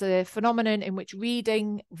resonance as a phenomenon in which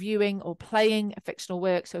reading, viewing, or playing a fictional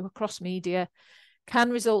work, so across media, can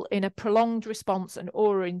result in a prolonged response and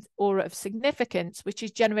aura of significance, which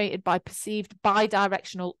is generated by perceived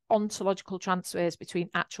bidirectional ontological transfers between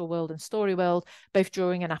actual world and story world, both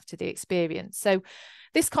during and after the experience. So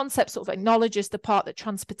this concept sort of acknowledges the part that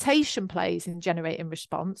transportation plays in generating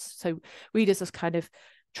response. So readers are kind of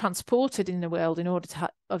transported in the world in order to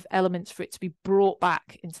have elements for it to be brought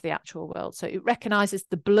back into the actual world. So it recognizes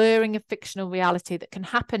the blurring of fictional reality that can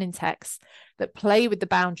happen in texts that play with the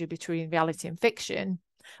boundary between reality and fiction,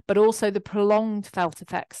 but also the prolonged felt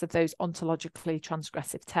effects of those ontologically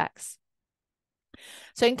transgressive texts.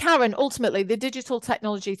 So in Karen, ultimately, the digital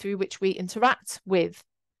technology through which we interact with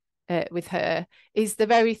her is the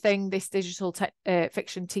very thing this digital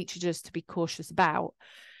fiction teaches us to be cautious about.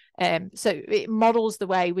 So it models the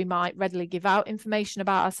way we might readily give out information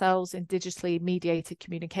about ourselves in digitally mediated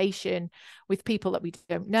communication with people that we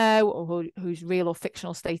don't know, or whose real or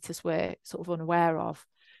fictional status we're sort of unaware of.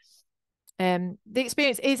 The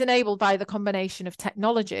experience is enabled by the combination of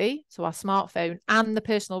technology, so our smartphone, and the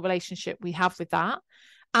personal relationship we have with that,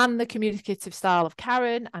 and the communicative style of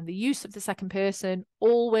Karen and the use of the second person,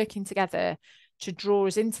 all working together to draw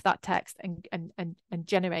us into that text and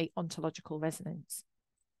generate ontological resonance.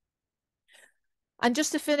 And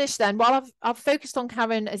just to finish then, while I've focused on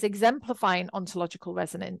Karen as exemplifying ontological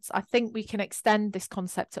resonance, I think we can extend this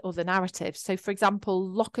concept to other narratives. So for example,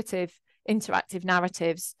 locative interactive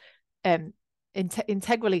narratives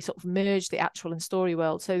integrally sort of merge the actual and story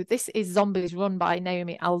world. So this is Zombies Run by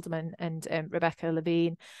Naomi Alderman and Rebecca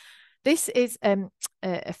Levine. This is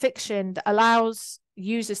a fiction that allows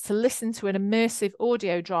users to listen to an immersive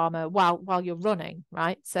audio drama while you're running,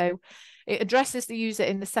 right? So it addresses the user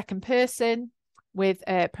in the second person, with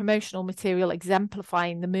promotional material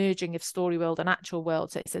exemplifying the merging of story world and actual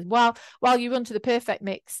world. So it says, while you run to the perfect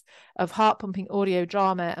mix of heart-pumping audio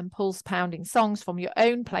drama and pulse-pounding songs from your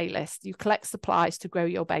own playlist, you collect supplies to grow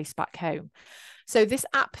your base back home. So this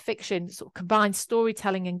app fiction sort of combines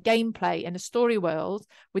storytelling and gameplay in a story world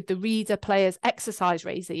with the reader-player's exercise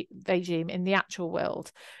regime in the actual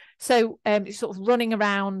world. So you're sort of running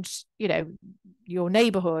around, you know, your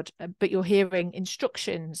neighborhood, but you're hearing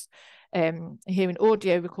instructions, hearing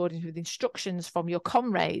audio recordings with instructions from your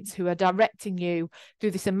comrades who are directing you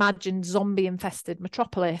through this imagined zombie-infested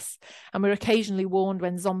metropolis. And we're occasionally warned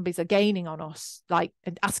when zombies are gaining on us, like,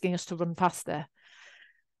 and asking us to run faster.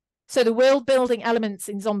 So the world-building elements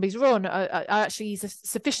in Zombies Run are actually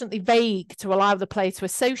sufficiently vague to allow the player to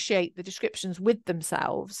associate the descriptions with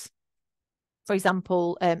themselves. For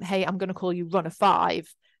example, hey, I'm going to call you Runner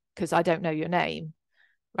 5 because I don't know your name.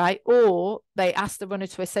 Right? Or they ask the runner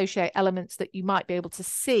to associate elements that you might be able to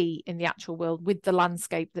see in the actual world with the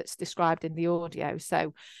landscape that's described in the audio.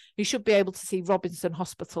 So you should be able to see Robinson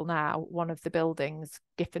Hospital now, one of the buildings.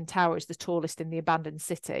 Giffen Tower is the tallest in the abandoned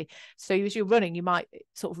city. So as you're running, you might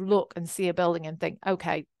sort of look and see a building and think,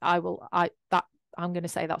 okay, I'm going to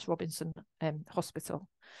say that's Robinson Hospital.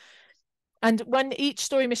 And when each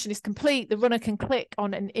story mission is complete, the runner can click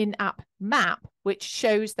on an in-app map, which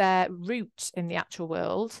shows their route in the actual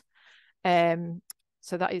world.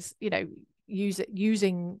 So that is, you know,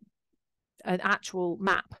 using an actual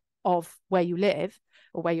map of where you live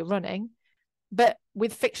or where you're running, but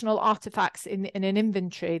with fictional artifacts in an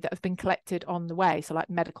inventory that have been collected on the way. So like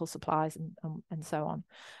medical supplies and so on.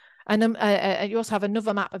 And you also have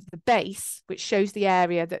another map of the base, which shows the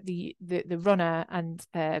area that the runner and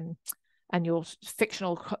and your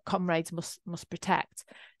fictional comrades must protect.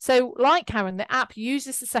 So like Karen, the app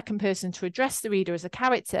uses the second person to address the reader as a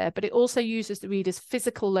character, but it also uses the reader's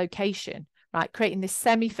physical location, right? Creating this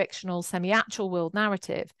semi-fictional, semi-actual world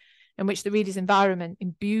narrative in which the reader's environment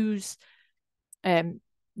imbues the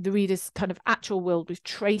reader's kind of actual world with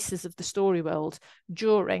traces of the story world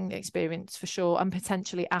during the experience for sure, and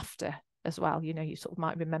potentially after as well. You know, you sort of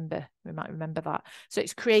might remember that. So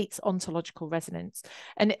it creates ontological resonance.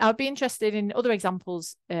 And I'd be interested in other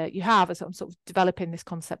examples you have, as I'm sort of developing this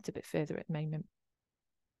concept a bit further at the moment.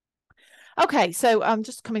 Okay, so I'm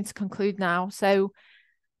just coming to conclude now. So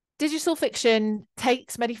digital fiction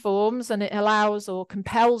takes many forms, and it allows or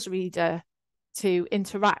compels reader to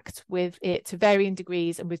interact with it to varying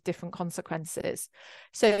degrees and with different consequences.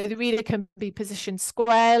 So the reader can be positioned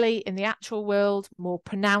squarely in the actual world, more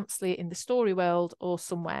pronouncedly in the story world, or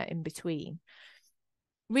somewhere in between.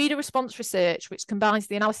 Reader response research, which combines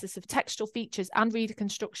the analysis of textual features and reader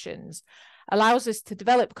constructions, allows us to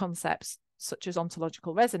develop concepts such as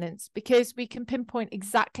ontological resonance, because we can pinpoint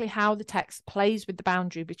exactly how the text plays with the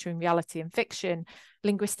boundary between reality and fiction,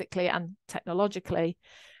 linguistically and technologically.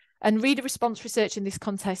 And reader response research in this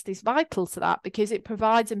context is vital to that, because it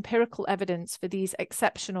provides empirical evidence for these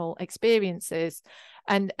exceptional experiences,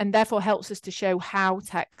 and therefore helps us to show how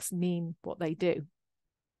texts mean what they do.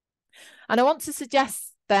 And I want to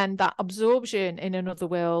suggest then that absorption in another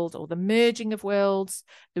world, or the merging of worlds,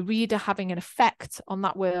 the reader having an effect on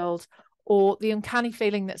that world, or the uncanny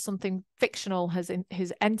feeling that something fictional has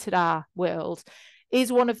entered our world,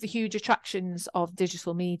 is one of the huge attractions of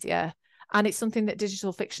digital media. And it's something that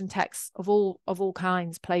digital fiction texts of all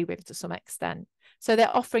kinds play with to some extent. So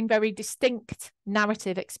they're offering very distinct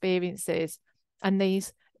narrative experiences, and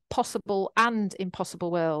these possible and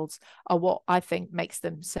impossible worlds are what I think makes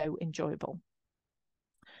them so enjoyable.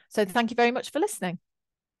 So thank you very much for listening.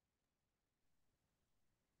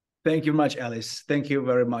 Thank you very much, Alice. Thank you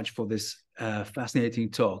very much for this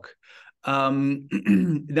fascinating talk.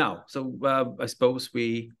 Now, so I suppose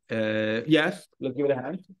we, yes, let's give it a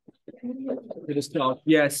hand. To the start.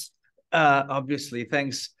 Yes, obviously.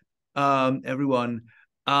 Thanks, everyone.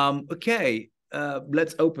 Okay,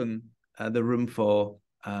 let's open the room for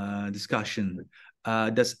discussion.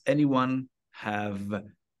 Does anyone have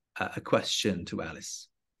a question to Alice?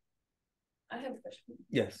 I have a question.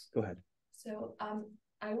 Yes, go ahead. So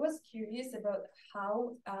I was curious about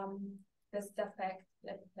how does it affect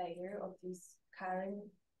the player of this current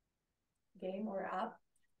game or app,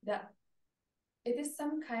 that it is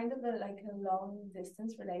some kind of like a long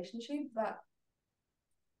distance relationship, but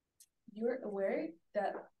you're aware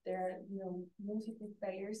that there are, you know, multiple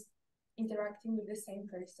players interacting with the same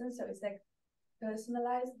person, so it's like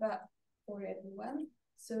personalized but for everyone.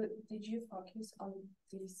 So did you focus on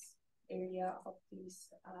this area of this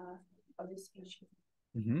issue?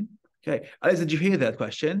 Mm-hmm. Okay, Alice, did you hear that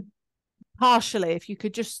question? Partially. If you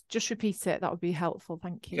could just repeat it, that would be helpful.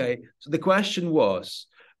 Thank you. Okay, so the question was,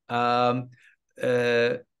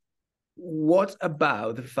 what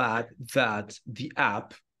about the fact that the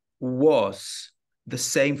app was the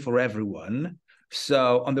same for everyone?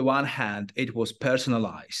 So on the one hand, it was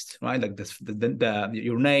personalized, right? Like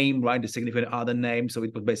your name, right? The significant other name. So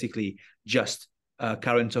it was basically just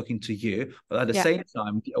Karen talking to you. But at the same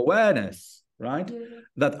time, the awareness, right?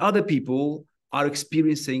 That other people are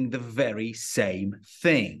experiencing the very same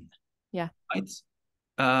thing. Yeah. Right?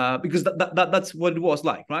 Because that's what it was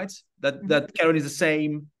like, right? That Karen is the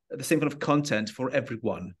same kind of content for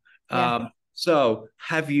everyone. Yeah. So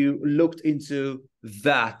have you looked into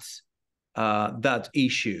that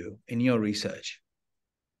issue in your research?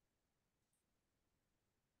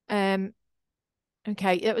 Okay,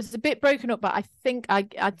 it was a bit broken up, but I think I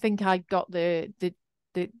got the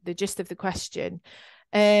gist of the question.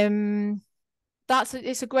 It's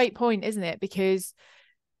a great point, isn't it? Because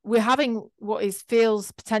we're having what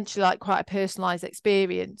feels potentially like quite a personalized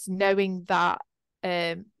experience, knowing that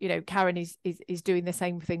you know, Karen is doing the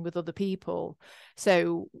same thing with other people.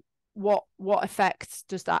 So what effect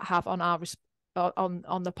does that have on our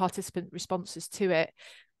on the participant responses to it?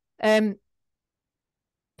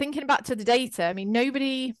 Thinking back to the data, I mean,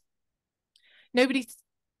 nobody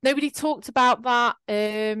talked about that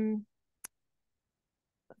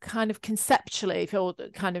kind of conceptually, or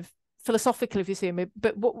kind of philosophically, if you see me.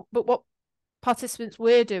 But what participants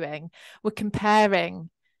were doing were comparing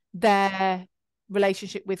their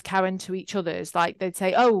relationship with Karen to each other's. Like they'd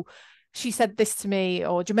say, "Oh, she said this to me,"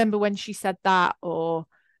 or "Do you remember when she said that?" Or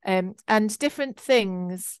and different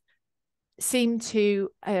things seem to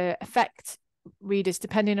affect readers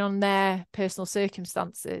depending on their personal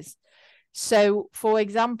circumstances. So, for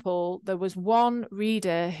example, there was one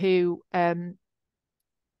reader who grew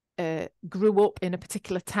up in a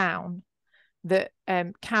particular town that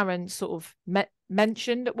Karen sort of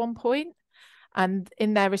mentioned at one point, and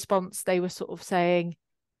in their response they were sort of saying,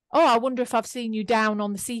 oh, I wonder if I've seen you down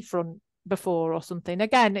on the seafront before or something.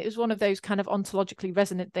 Again, it was one of those kind of ontologically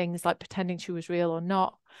resonant things, like pretending she was real or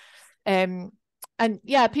not. And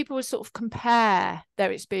yeah, people would sort of compare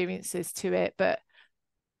their experiences to it, but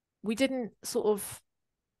we didn't sort of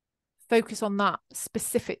focus on that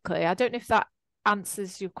specifically. I don't know if that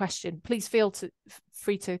answers your question. Please feel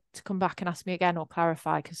free to come back and ask me again or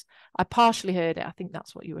clarify, because I partially heard it. I think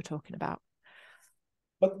that's what you were talking about.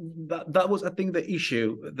 But that was, I think, the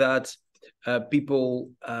issue, that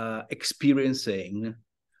people experiencing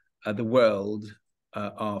the world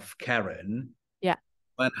of Karen, yeah,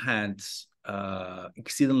 one hand,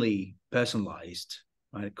 exceedingly personalized,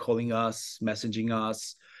 right? Calling us, messaging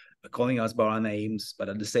us, calling us by our names, but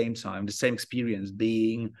at the same time, the same experience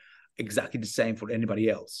being exactly the same for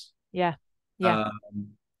anybody else. Yeah.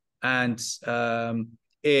 And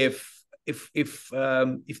if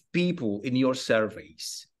people in your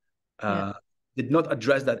surveys did not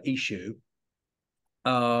address that issue,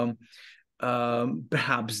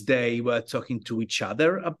 perhaps they were talking to each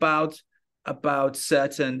other about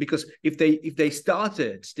certain, because if they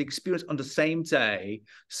started the experience on the same day,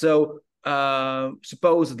 so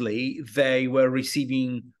supposedly they were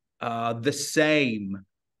receiving the same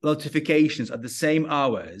notifications at the same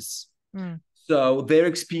hours, so their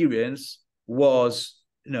experience was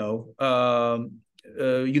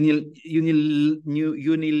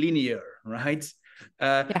unilinear, right?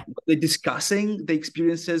 They're discussing the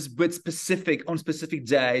experiences with on specific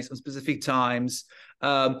days, on specific times.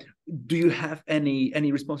 Do you have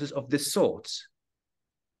any responses of this sort?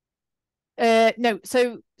 No.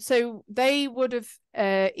 So they would have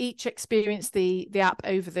each experienced the app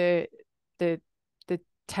over the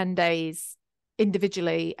 10 days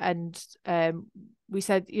individually, and we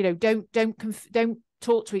said, don't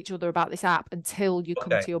talk to each other about this app until you come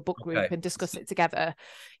to your book group and discuss it together.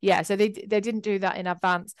 Yeah, so they didn't do that in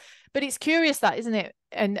advance. But it's curious, that, isn't it?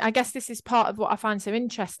 And I guess this is part of what I find so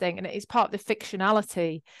interesting, and it is part of the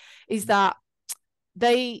fictionality, is that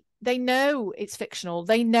they know it's fictional.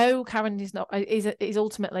 They know Karen is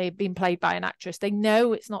ultimately being played by an actress. They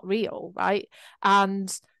know it's not real, right?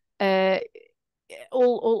 And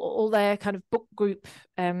all their kind of book group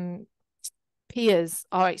peers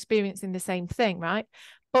are experiencing the same thing, right?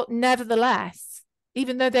 But nevertheless,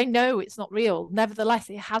 even though they know it's not real, nevertheless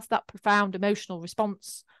it has that profound emotional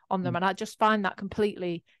response on them, and I just find that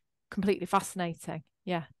completely fascinating.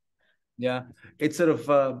 Yeah It's sort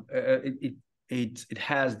of it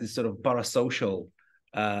has this sort of parasocial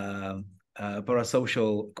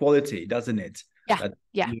quality, doesn't it? You have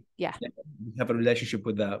a relationship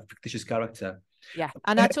with a fictitious character.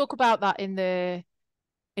 And I talk about that in the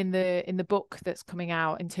book that's coming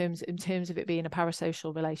out, in terms of it being a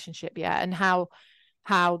parasocial relationship, and how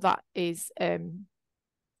that is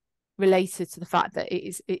related to the fact that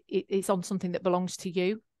it's on something that belongs to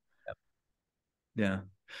you.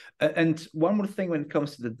 And one more thing, when it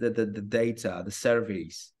comes to the data, the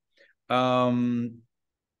surveys, do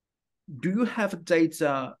you have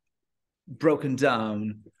data broken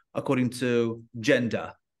down according to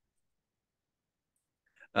gender?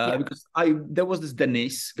 Because there was this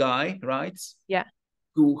Dennis guy, right? Yeah.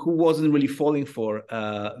 Who wasn't really falling for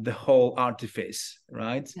the whole artifice,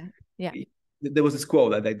 right? Yeah. There was this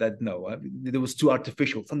quote that no, there was too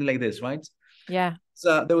artificial, something like this, right? Yeah.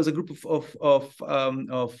 So there was a group of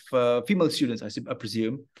female students, I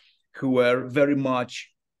presume, who were very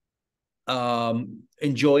much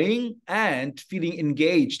enjoying and feeling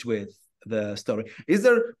engaged with the story. Is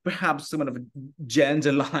there perhaps some kind of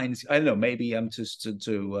gender lines? I don't know. Maybe I'm too scared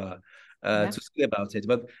about it.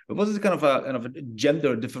 But was it kind of a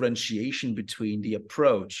gender differentiation between the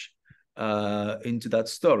approach into that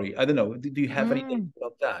story? I don't know. Do you have anything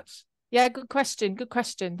about that? Yeah, good question.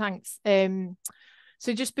 Thanks.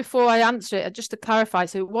 So just before I answer it, just to clarify,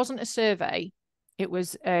 so it wasn't a survey. It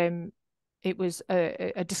was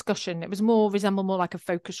a discussion. It was resembled more like a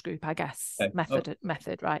focus group, I guess. Method,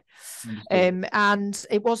 right? And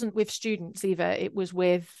it wasn't with students either. It was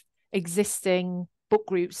with existing book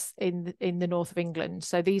groups in the north of England.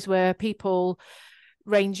 So these were people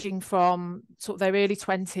ranging from sort of their early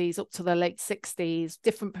 20s up to their late 60s,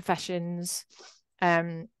 different professions.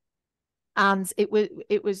 And it was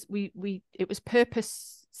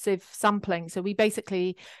purposive sampling. So we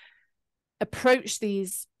basically approached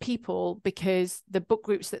these people because the book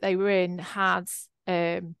groups that they were in had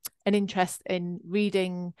an interest in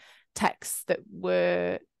reading texts that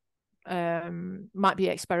were might be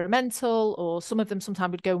experimental, or some of them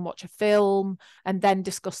sometimes would go and watch a film and then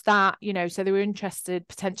discuss that, you know, so they were interested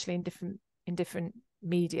potentially in different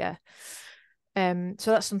media. So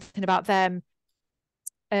that's something about them.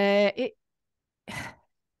 A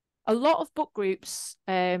lot of book groups,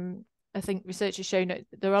 I think research has shown that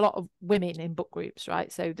there are a lot of women in book groups,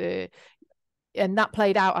 right? So and that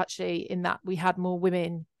played out actually in that we had more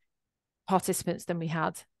women participants than we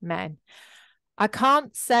had men. I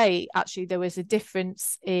can't say actually there was a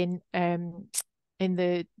difference in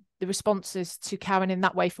the responses to Karen in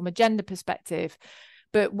that way from a gender perspective,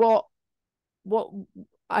 but what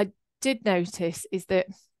I did notice is that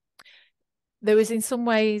there was in some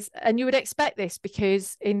ways, and you would expect this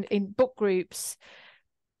because in book groups,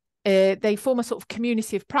 they form a sort of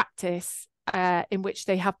community of practice in which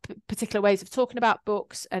they have particular ways of talking about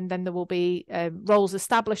books, and then there will be roles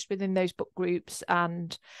established within those book groups.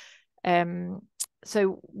 And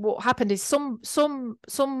so what happened is some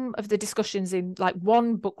of the discussions in like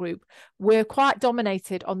one book group were quite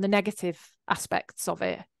dominated on the negative aspects of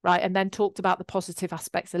it, right, and then talked about the positive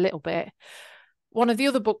aspects a little bit. One of the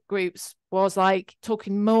other book groups was like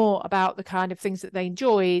talking more about the kind of things that they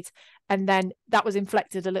enjoyed, and then that was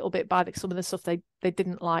inflected a little bit by some of the stuff they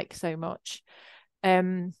didn't like so much.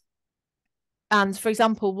 And for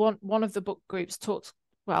example, one of the book groups talked,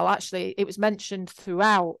 well, actually it was mentioned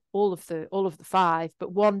throughout all of the five,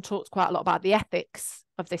 but one talked quite a lot about the ethics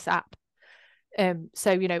of this app.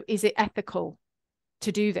 So, you know, is it ethical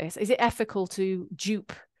to do this? Is it ethical to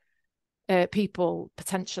dupe people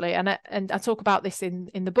potentially? And I talk about this in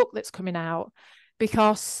the book that's coming out,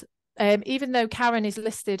 because even though Karen is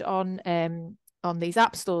listed on these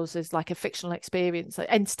app stores as like a fictional experience, like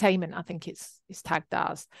entertainment, I think it's tagged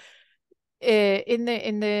as, in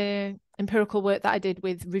the empirical work that I did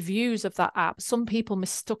with reviews of that app, some people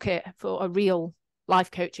mistook it for a real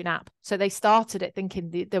life coaching app. So they started it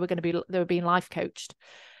thinking they were being life coached,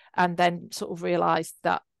 and then sort of realized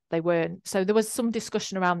that they weren't. So there was some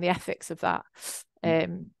discussion around the ethics of that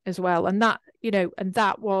as well, and that, you know, and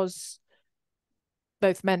that was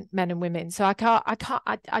both men and women. So I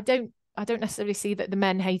don't necessarily see that the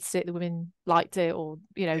men hated it, the women liked it, or,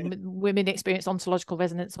 you know, women experienced ontological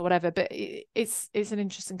resonance or whatever. But it's an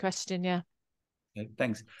interesting question. Yeah. Okay,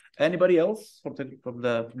 thanks. Anybody else from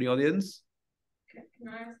the audience? Can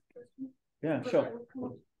I ask a question? Yeah, sure.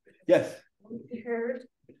 Yes. Heard.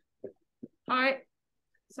 Hi.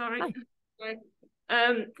 Sorry. Hi.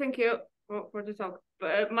 Thank you for the talk.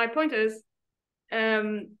 But my point is,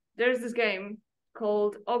 there's this game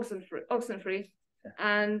called Oxenfree,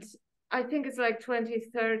 and I think it's like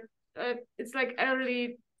 23rd. It's like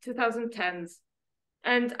early 2010s,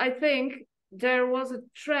 and I think there was a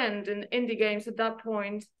trend in indie games at that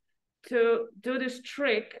point to do this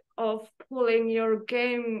trick of pulling your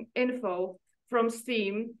game info from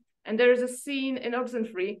Steam. And there is a scene in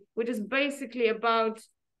Oxenfree which is basically about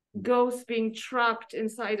ghosts being trapped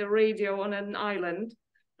inside a radio on an island.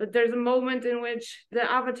 But there's a moment in which the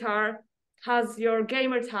avatar has your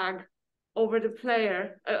gamer tag over the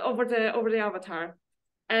player, over the avatar.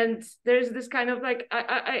 And there's this kind of like,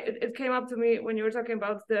 it came up to me when you were talking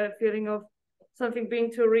about the feeling of something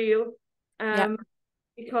being too real,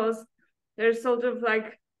 because there's sort of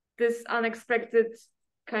like this unexpected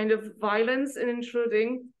kind of violence and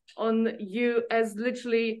intruding on you as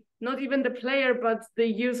literally not even the player, but the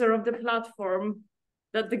user of the platform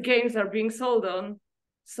that the games are being sold on.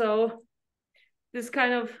 So this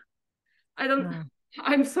kind of,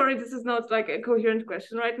 I'm sorry, this is not like a coherent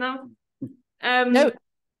question right now. No.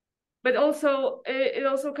 But also, it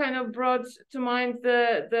also kind of brought to mind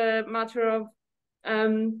the matter of,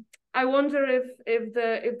 I wonder if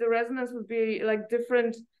the resonance would be like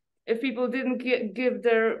different if people didn't give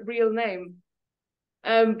their real name,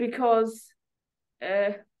 because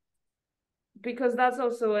that's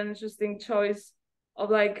also an interesting choice of,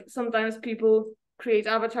 like, sometimes people create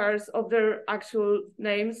avatars of their actual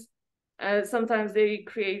names. Sometimes they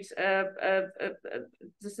create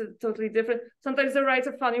just a totally different. Sometimes they write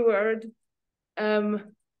a funny word, and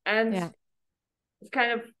it's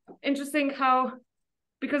kind of interesting how,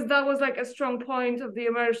 because that was like a strong point of the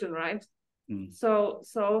immersion, right? So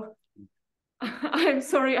I'm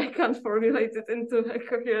sorry I can't formulate it into a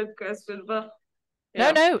coherent question, but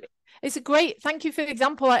yeah. No, it's a great. Thank you for the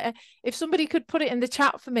example. If somebody could put it in the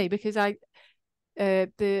chat for me, because the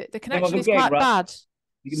connection is quite bad.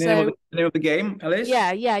 The name of the game, Alice?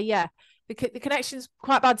 Yeah. The connection's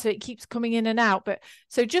quite bad, so it keeps coming in and out. But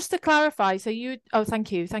so just to clarify, so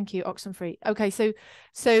thank you, Oxenfree. Okay, so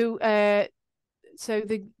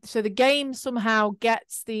the game somehow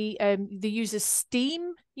gets the user's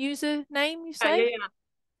Steam username, you say? Yeah.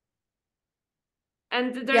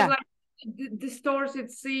 and there's like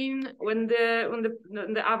distorted scene when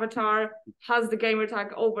the avatar has the gamer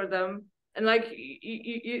tag over them, and like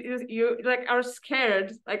you like are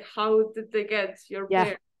scared, like how did they get your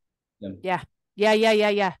player?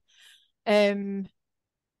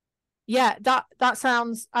 That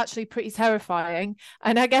sounds actually pretty terrifying.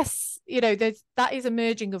 And I guess, you know, that is a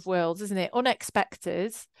merging of worlds, isn't it?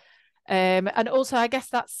 Unexpected. And also I guess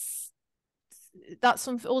that's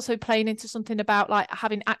also playing into something about like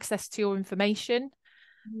having access to your information,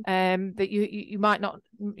 that you might not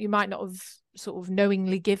have sort of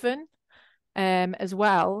knowingly given, as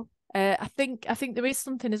well. I think there is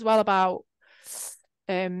something as well about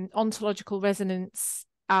ontological resonance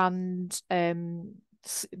and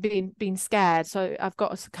being scared. So I've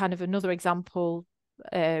got a kind of another example,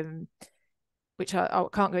 which I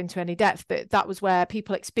can't go into any depth, but that was where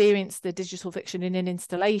people experienced the digital fiction in an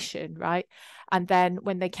installation, right? And then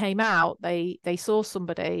when they came out, they saw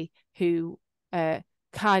somebody who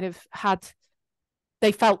kind of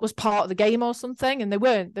they felt was part of the game or something, and they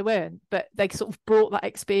weren't, but they sort of brought that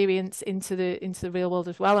experience into the real world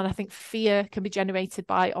as well. And I think fear can be generated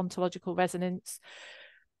by ontological resonance.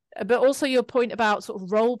 But also your point about sort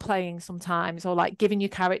of role playing sometimes, or like giving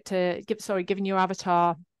your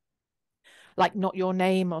avatar like not your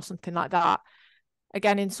name or something like that.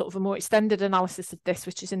 Again, in sort of a more extended analysis of this,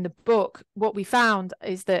 which is in the book, what we found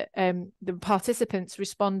is that the participants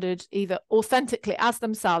responded either authentically as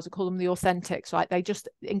themselves, we call them the authentics, right? They just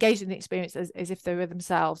engaged in the experience as if they were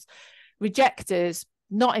themselves. Rejectors,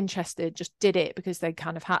 not interested, just did it because they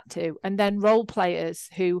kind of had to. And then role players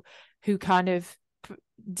who kind of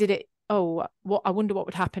did it, I wonder what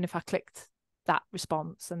would happen if I clicked that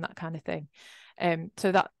response and that kind of thing.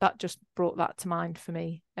 So that just brought that to mind for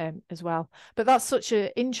me, as well. But that's such an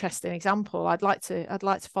interesting example. I'd like to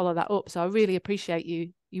follow that up. So I really appreciate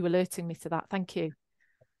you alerting me to that. Thank you.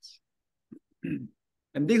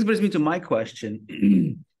 And this brings me to my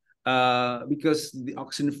question, because the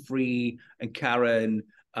Oxenfree and Karen,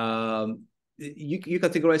 you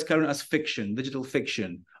categorize Karen as fiction, digital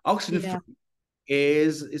fiction. Oxenfree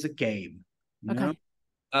is a game. Okay.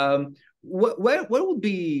 Where would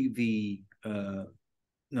be the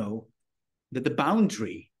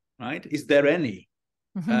boundary, right? Is there any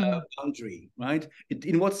boundary, right?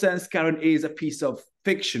 In what sense Karen is a piece of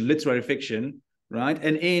fiction, literary fiction, right?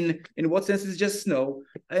 And in what sense it's just an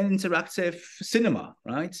interactive cinema,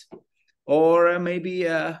 right? Or maybe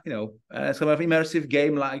some of immersive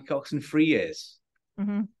game like Oxenfree is.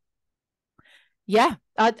 Yeah,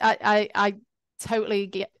 I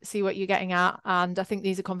totally see what you're getting at, and I think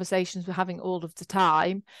these are conversations we're having all of the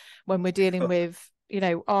time when we're dealing with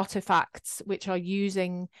artifacts which are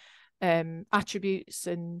using attributes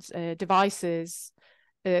and devices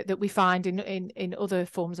that we find in other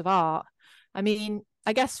forms of art. I mean,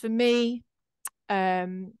 I guess for me,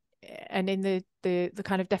 and in the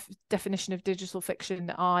kind of definition of digital fiction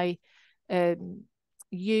that I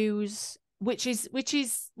use, which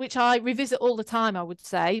I revisit all the time, I would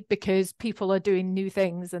say, because people are doing new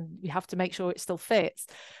things and you have to make sure it still fits.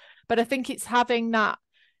 But I think it's having that,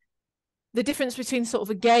 the difference between sort of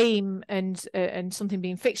a game and something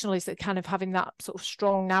being fictional is that kind of having that sort of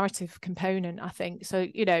strong narrative component, I think. So,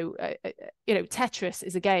 Tetris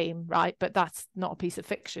is a game, right? But that's not a piece of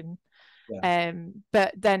fiction. Yeah.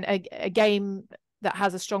 But then a game that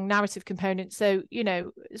has a strong narrative component. So,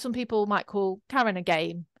 some people might call Karen a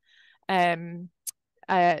game.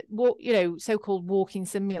 So-called walking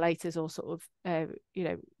simulators or sort of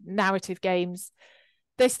narrative games.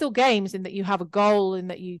 They're still games in that you have a goal,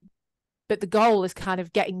 but the goal is kind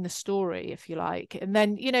of getting the story, if you like. And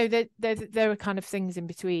then, there are kind of things in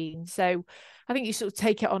between. So I think you sort of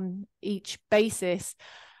take it on each basis.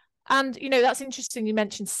 And, that's interesting. You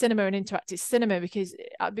mentioned cinema and interactive cinema, because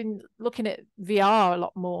I've been looking at VR a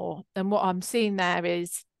lot more. And what I'm seeing there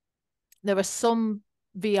is there are some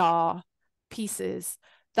VR pieces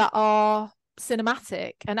that are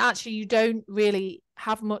cinematic, and actually you don't really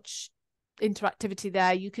have much interactivity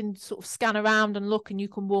there. You can sort of scan around and look, and you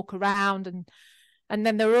can walk around, and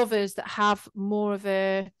then there are others that have more of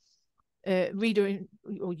a reader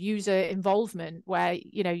or user involvement, where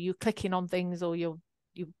you're clicking on things, or you're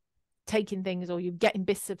taking things, or you're getting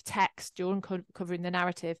bits of text, you're uncovering the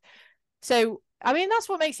narrative. So I mean, that's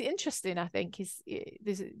what makes it interesting, I think, is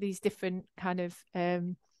there's these different kind of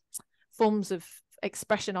forms of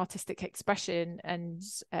expression, artistic expression, and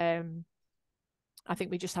I think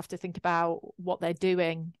we just have to think about what they're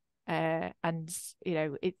doing, and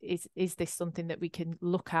is this something that we can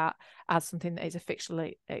look at as something that is a fictional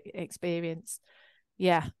experience?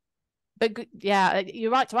 Yeah, but yeah, you're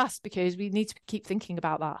right to ask, because we need to keep thinking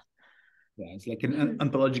about that. Yeah, it's like an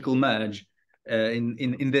ontological merge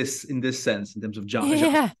in this sense, in terms of genre.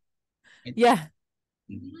 Yeah. Yeah.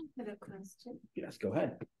 I have a question. Yes, go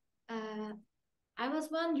ahead. I was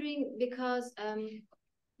wondering because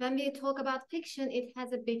when we talk about fiction, it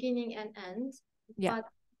has a beginning and end. Yeah. But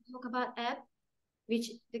talk about app,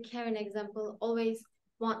 which the Karen example always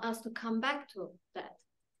want us to come back to that.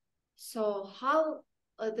 So how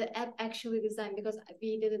the app actually designed, because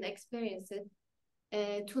we didn't experience it,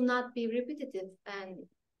 to not be repetitive and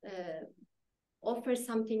offer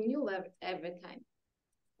something new every time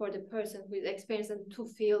for the person who is experiencing to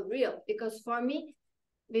feel real. Because for me,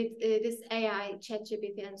 with this AI,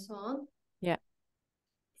 ChatGPT, and so on, yeah,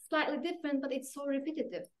 slightly different, but it's so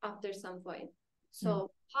repetitive after some point.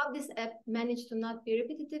 So how this app managed to not be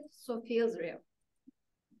repetitive, so feels real.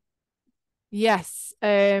 Yes.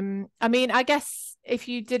 I mean, I guess if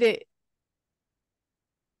you did it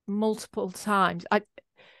multiple times,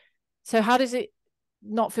 so how does it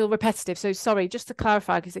not feel repetitive? So sorry, just to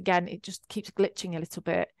clarify, because again, it just keeps glitching a little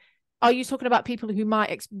bit. Are you talking about people who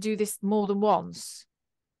might do this more than once?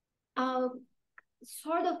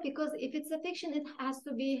 Sort of, because if it's a fiction, it has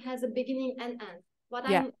a beginning and end. What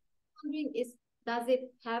I'm wondering is, does it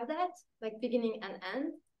have that, like beginning and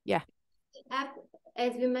end? Yeah. The app,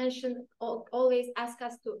 as we mentioned, always ask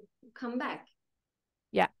us to come back.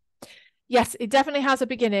 Yeah. Yes, it definitely has a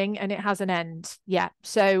beginning and it has an end. Yeah.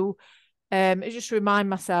 So I just remind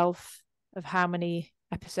myself of how many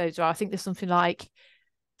episodes are. I think there's something like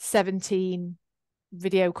 17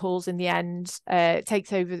 video calls in the end. It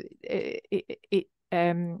takes over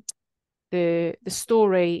the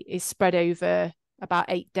story is spread over about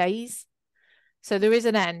 8 days. So there is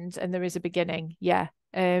an end and there is a beginning. Yeah.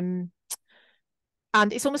 And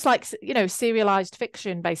it's almost like, serialized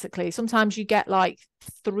fiction, basically. Sometimes you get like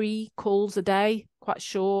 3 calls a day, quite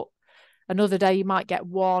short. Another day you might get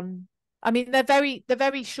 1. I mean, they're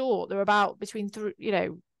very short. They're about between 3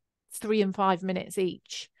 and 5 minutes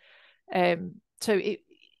each. So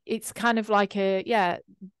it's kind of like a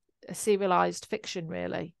serialized fiction,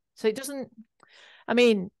 really. So it doesn't, I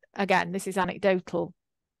mean, again, this is anecdotal.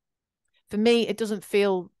 For me, it doesn't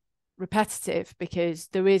feel repetitive because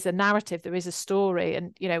there is a narrative, there is a story,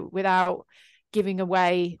 and without giving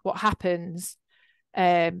away what happens,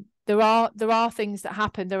 there are things that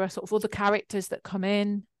happen. There are sort of other characters that come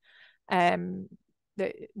in,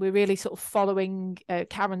 that we're really sort of following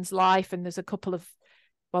Karen's life, and there's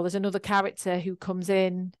another character who comes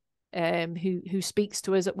in, who speaks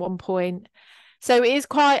to us at one point. So it is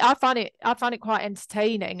I find it quite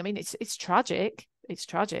entertaining. I mean, it's tragic. It's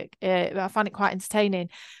tragic. I find it quite entertaining.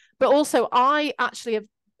 But also, I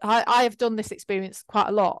have done this experience quite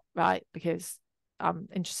a lot, right? Because I'm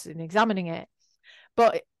interested in examining it.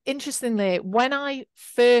 But interestingly, when I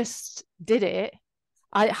first did it,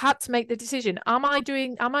 I had to make the decision: am I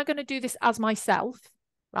going to do this as myself,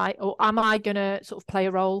 right, or am I going to sort of play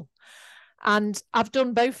a role? And I've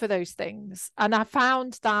done both of those things, and I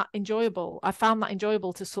found that enjoyable. I found that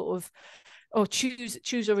enjoyable to sort of,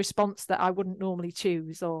 choose a response that I wouldn't normally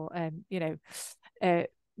choose, or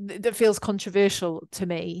that feels controversial to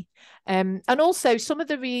me. And also some of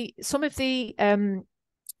the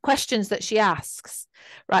questions that she asks,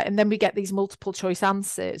 right, and then we get these multiple choice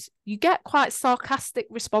answers. You get quite sarcastic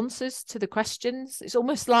responses to the questions. It's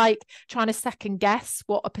almost like trying to second guess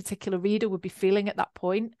what a particular reader would be feeling at that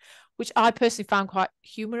point, which I personally found quite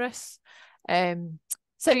humorous.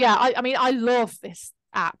 So yeah, I mean, I love this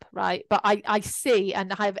app, right? But I see,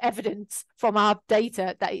 and I have evidence from our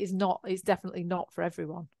data that it's definitely not for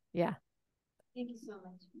everyone. Yeah. Thank you so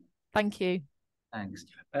much. Thank you. Thanks.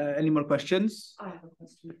 Any more questions? I have a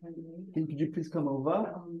question. Could you please come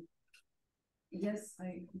over? Yes,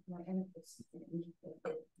 my inputs.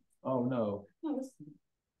 Oh no. No, listen.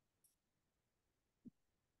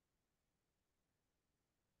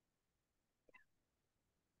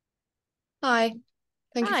 Hi.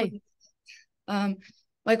 Thank you.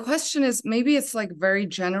 My question is, maybe it's like very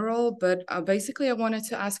general, but basically I wanted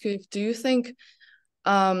to ask you, do you think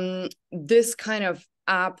this kind of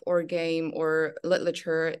app or game or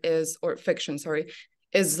literature or fiction,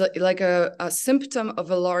 is like a symptom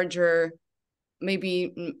of a larger,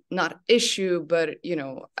 maybe not issue, but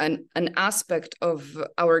an aspect of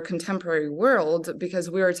our contemporary world?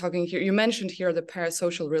 Because we are talking here, you mentioned here the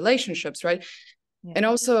parasocial relationships, right? Yeah. And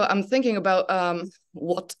also I'm thinking about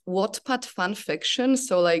Wattpad fan fiction.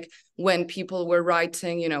 So like when people were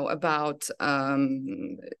writing, about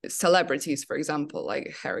celebrities, for example,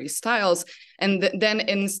 like Harry Styles, and then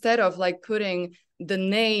instead of like putting the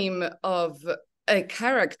name of a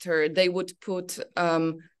character, they would put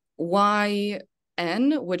why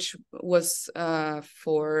N, which was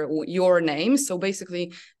for your name. So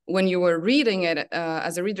basically, when you were reading it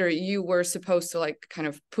as a reader, you were supposed to like kind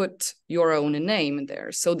of put your own name in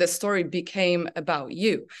there. So the story became about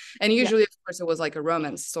you. And usually, of course, it was like a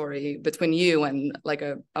romance story between you and like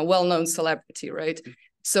a well-known celebrity, right?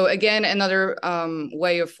 So again, another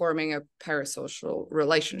way of forming a parasocial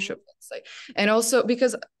relationship, let's say. And also,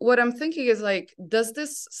 because what I'm thinking is like, does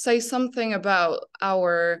this say something about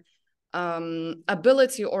our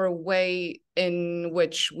ability or a way in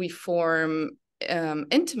which we form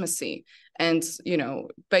intimacy and, you know,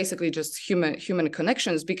 basically just human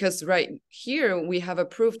connections? Because right here we have a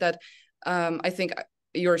proof that I think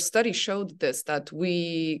your study showed this, that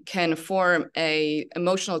we can form a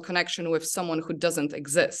emotional connection with someone who doesn't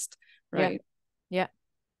exist, right? Yeah.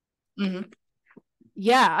 Mm-hmm.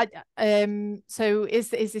 Yeah. So is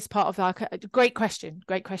this part of our great question?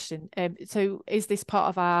 So is this part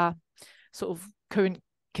of our sort of current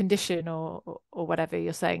condition or whatever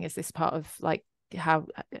you're saying? Is this part of like how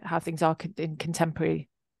things are in contemporary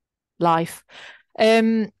life?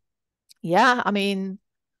 Yeah, I mean,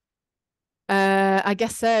 I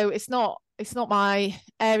guess so. It's not my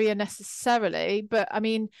area necessarily, but I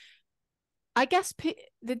mean, I guess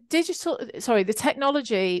the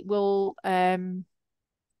technology will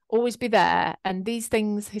always be there, and these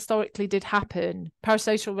things historically did happen.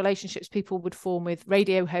 Parasocial relationships people would form with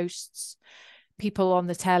radio hosts, people on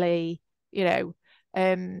the telly, you know.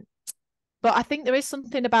 But I think there is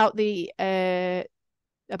something about the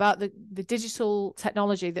digital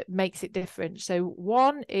technology that makes it different. So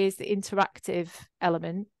one is the interactive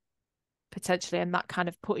element, potentially, and that kind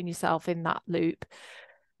of putting yourself in that loop.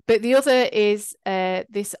 But the other is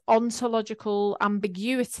this ontological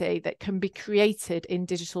ambiguity that can be created in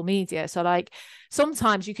digital media. So like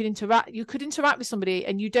sometimes you could interact with somebody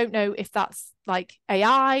and you don't know if that's like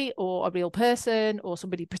AI or a real person or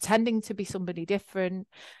somebody pretending to be somebody different.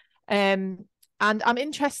 And I'm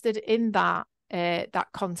interested in that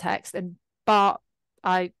context. And Bart,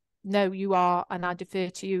 I know you are, and I defer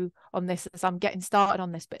to you on this as I'm getting started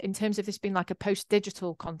on this, but in terms of this being like a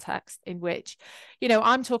post-digital context in which, you know,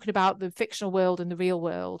 I'm talking about the fictional world and the real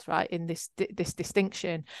world, right, in this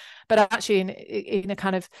distinction, but actually in a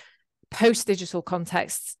kind of post-digital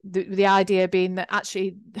context, the idea being that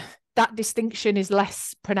actually that distinction is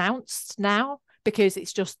less pronounced now because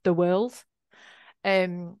it's just the world.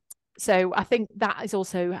 So I think that is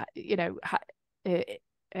also, you know,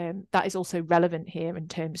 that is also relevant here in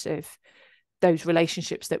terms of those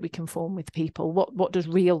relationships that we can form with people. What does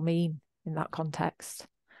real mean in that context?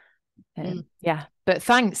 Yeah, but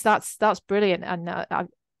thanks. That's brilliant, and I'm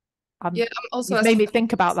also you've made me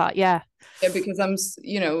think about that. Yeah, because I'm,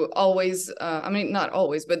 you know, always. I mean, not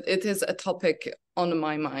always, but it is a topic on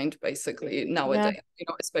my mind basically nowadays. Yeah. You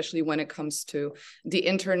know, especially when it comes to the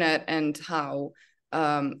internet and how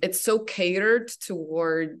it's so catered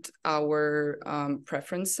toward our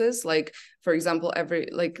preferences. Like, for example,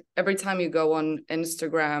 every time you go on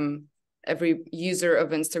Instagram, every user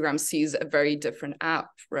of Instagram sees a very different app,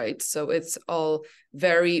 right? So it's all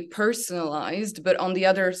very personalized, but on the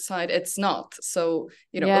other side, it's not. So,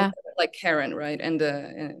 you know, like Karen, right? And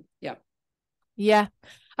yeah.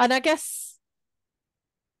 And I guess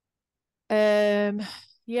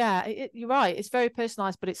you're right, it's very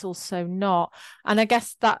personalized, but it's also not. And I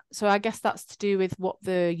guess that's to do with what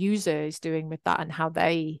the user is doing with that and how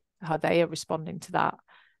they are responding to that,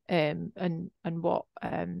 and what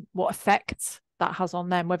effect that has on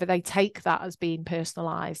them, whether they take that as being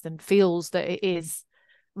personalized and feels that it is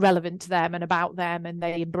relevant to them and about them and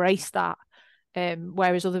they embrace that,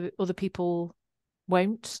 whereas other people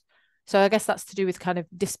won't. So I guess that's to do with kind of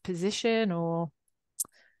disposition or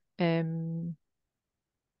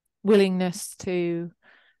willingness to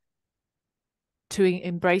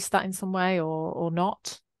embrace that in some way or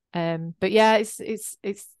not. But yeah, it's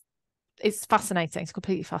fascinating. It's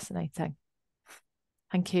completely fascinating.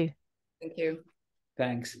 Thank you.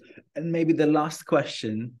 Thanks. And maybe the last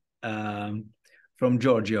question from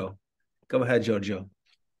Giorgio. Go ahead, Giorgio.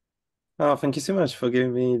 Oh, thank you so much for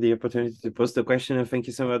giving me the opportunity to pose the question, and thank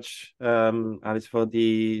you so much, Alice, for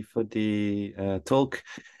the talk.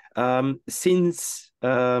 Since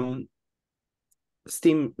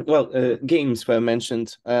games were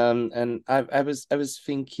mentioned, and I was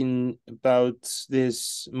thinking about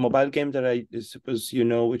this mobile game that I suppose you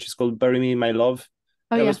know, which is called Bury Me in My Love.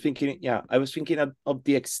 I was thinking of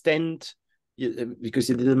the extent, because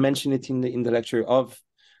you didn't mention it in the lecture, of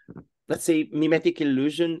let's say, mimetic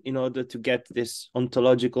illusion in order to get this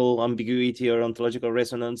ontological ambiguity or ontological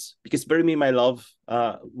resonance. Because Bury Me, My Love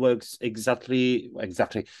works exactly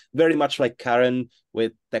very much like Karen,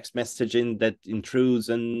 with text messaging that intrudes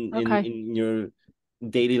and in your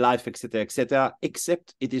daily life, etc.,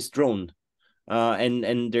 except it is drawn.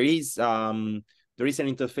 And there is an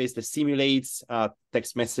interface that simulates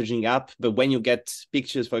text messaging app, but when you get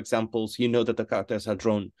pictures, for example, you know that the characters are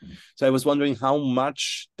drawn. So I was wondering how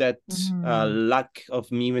much that lack of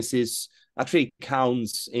mimesis actually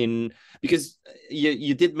counts in, because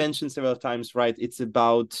you did mention several times, right? It's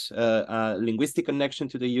about linguistic connection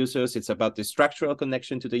to the users. It's about the structural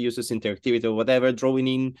connection to the users, interactivity or whatever, drawing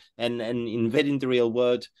in and embedding the real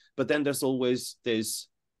world. But then there's always this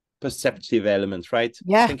perceptive element, right?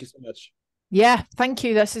 Yeah. Thank you so much. Yeah, thank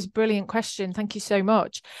you. That's a brilliant question. Thank you so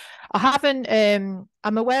much. I haven't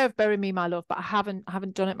I'm aware of Bury Me, My Love, but I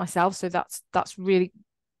haven't done it myself. So that's really,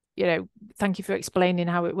 thank you for explaining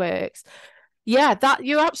how it works. Yeah, that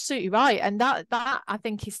you're absolutely right. And that I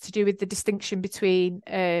think is to do with the distinction between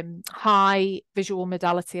high visual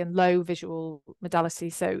modality and low visual modality.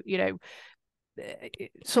 So,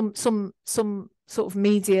 some sort of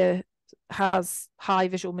media has high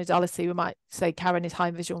visual modality. We might say Karen is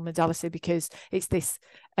high visual modality because it's this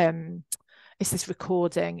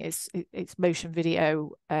recording, it's motion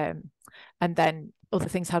video, and then other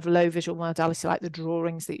things have low visual modality, like the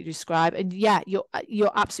drawings that you describe. And yeah,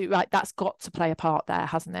 you're absolutely right. That's got to play a part there,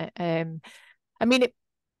 hasn't it? I mean,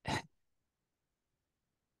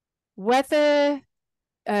 whether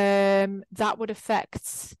that would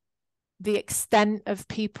affect the extent of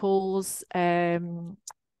people's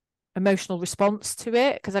emotional response to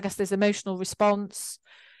it, because I guess there's emotional response,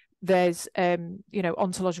 there's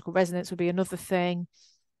ontological resonance would be another thing.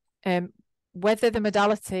 Whether the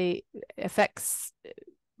modality affects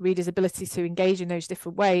readers' ability to engage in those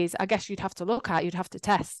different ways, I guess you'd have to look at, you'd have to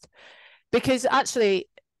test. Because actually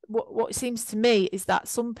what seems to me is that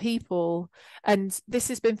some people, and this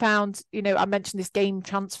has been found, I mentioned this game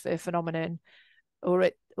transfer phenomenon,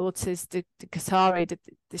 or Ortiz de Casari,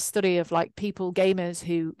 the study of like people, gamers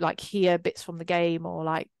who like hear bits from the game or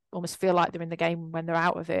like almost feel like they're in the game when they're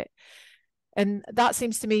out of it. And that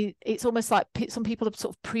seems to me, it's almost like some people are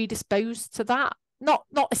sort of predisposed to that. Not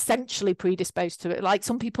essentially predisposed to it. Like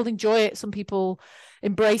some people enjoy it, some people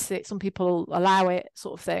embrace it, some people allow it,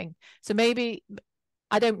 sort of thing. So maybe,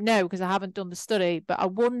 I don't know because I haven't done the study, but I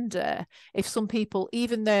wonder if some people,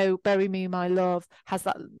 even though Bury Me, My Love has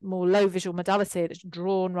that more low visual modality that's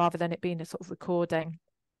drawn rather than it being a sort of recording,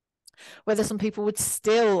 whether some people would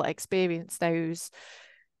still experience those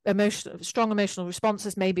strong emotional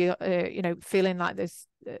responses, maybe, feeling like there's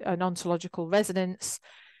an ontological resonance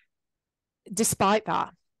despite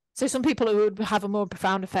that. So some people it would have a more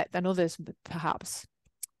profound effect than others, perhaps.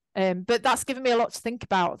 But that's given me a lot to think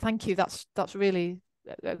about. Thank you. That's really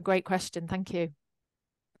a great question. Thank you.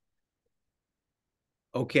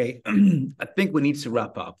 Okay, I think we need to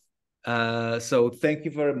wrap up. So thank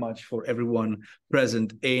you very much for everyone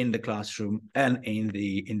present in the classroom and in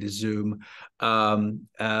the Zoom.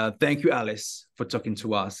 Thank you, Alice, for talking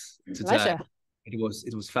to us today. Pleasure. It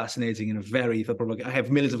was fascinating and very thought-provoking. I have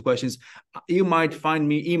millions of questions. You might find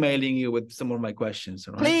me emailing you with some of my questions.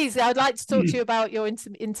 All right? Please, I'd like to talk to you about your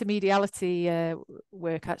intermediality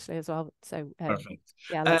work actually as well. So perfect.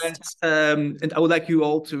 Yeah, and I would like you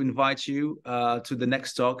all to invite you to the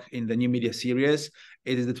next talk in the new media series.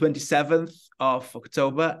 It is the 27th of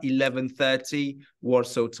October, 11:30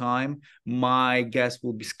 Warsaw time. My guest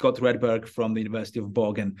will be Scott Redberg from the University of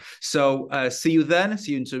Borgen. So see you then.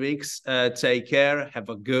 See you in 2 weeks. Take care. Have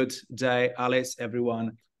a good day. Alice,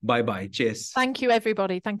 everyone. Bye-bye. Cheers. Thank you,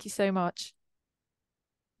 everybody. Thank you so much.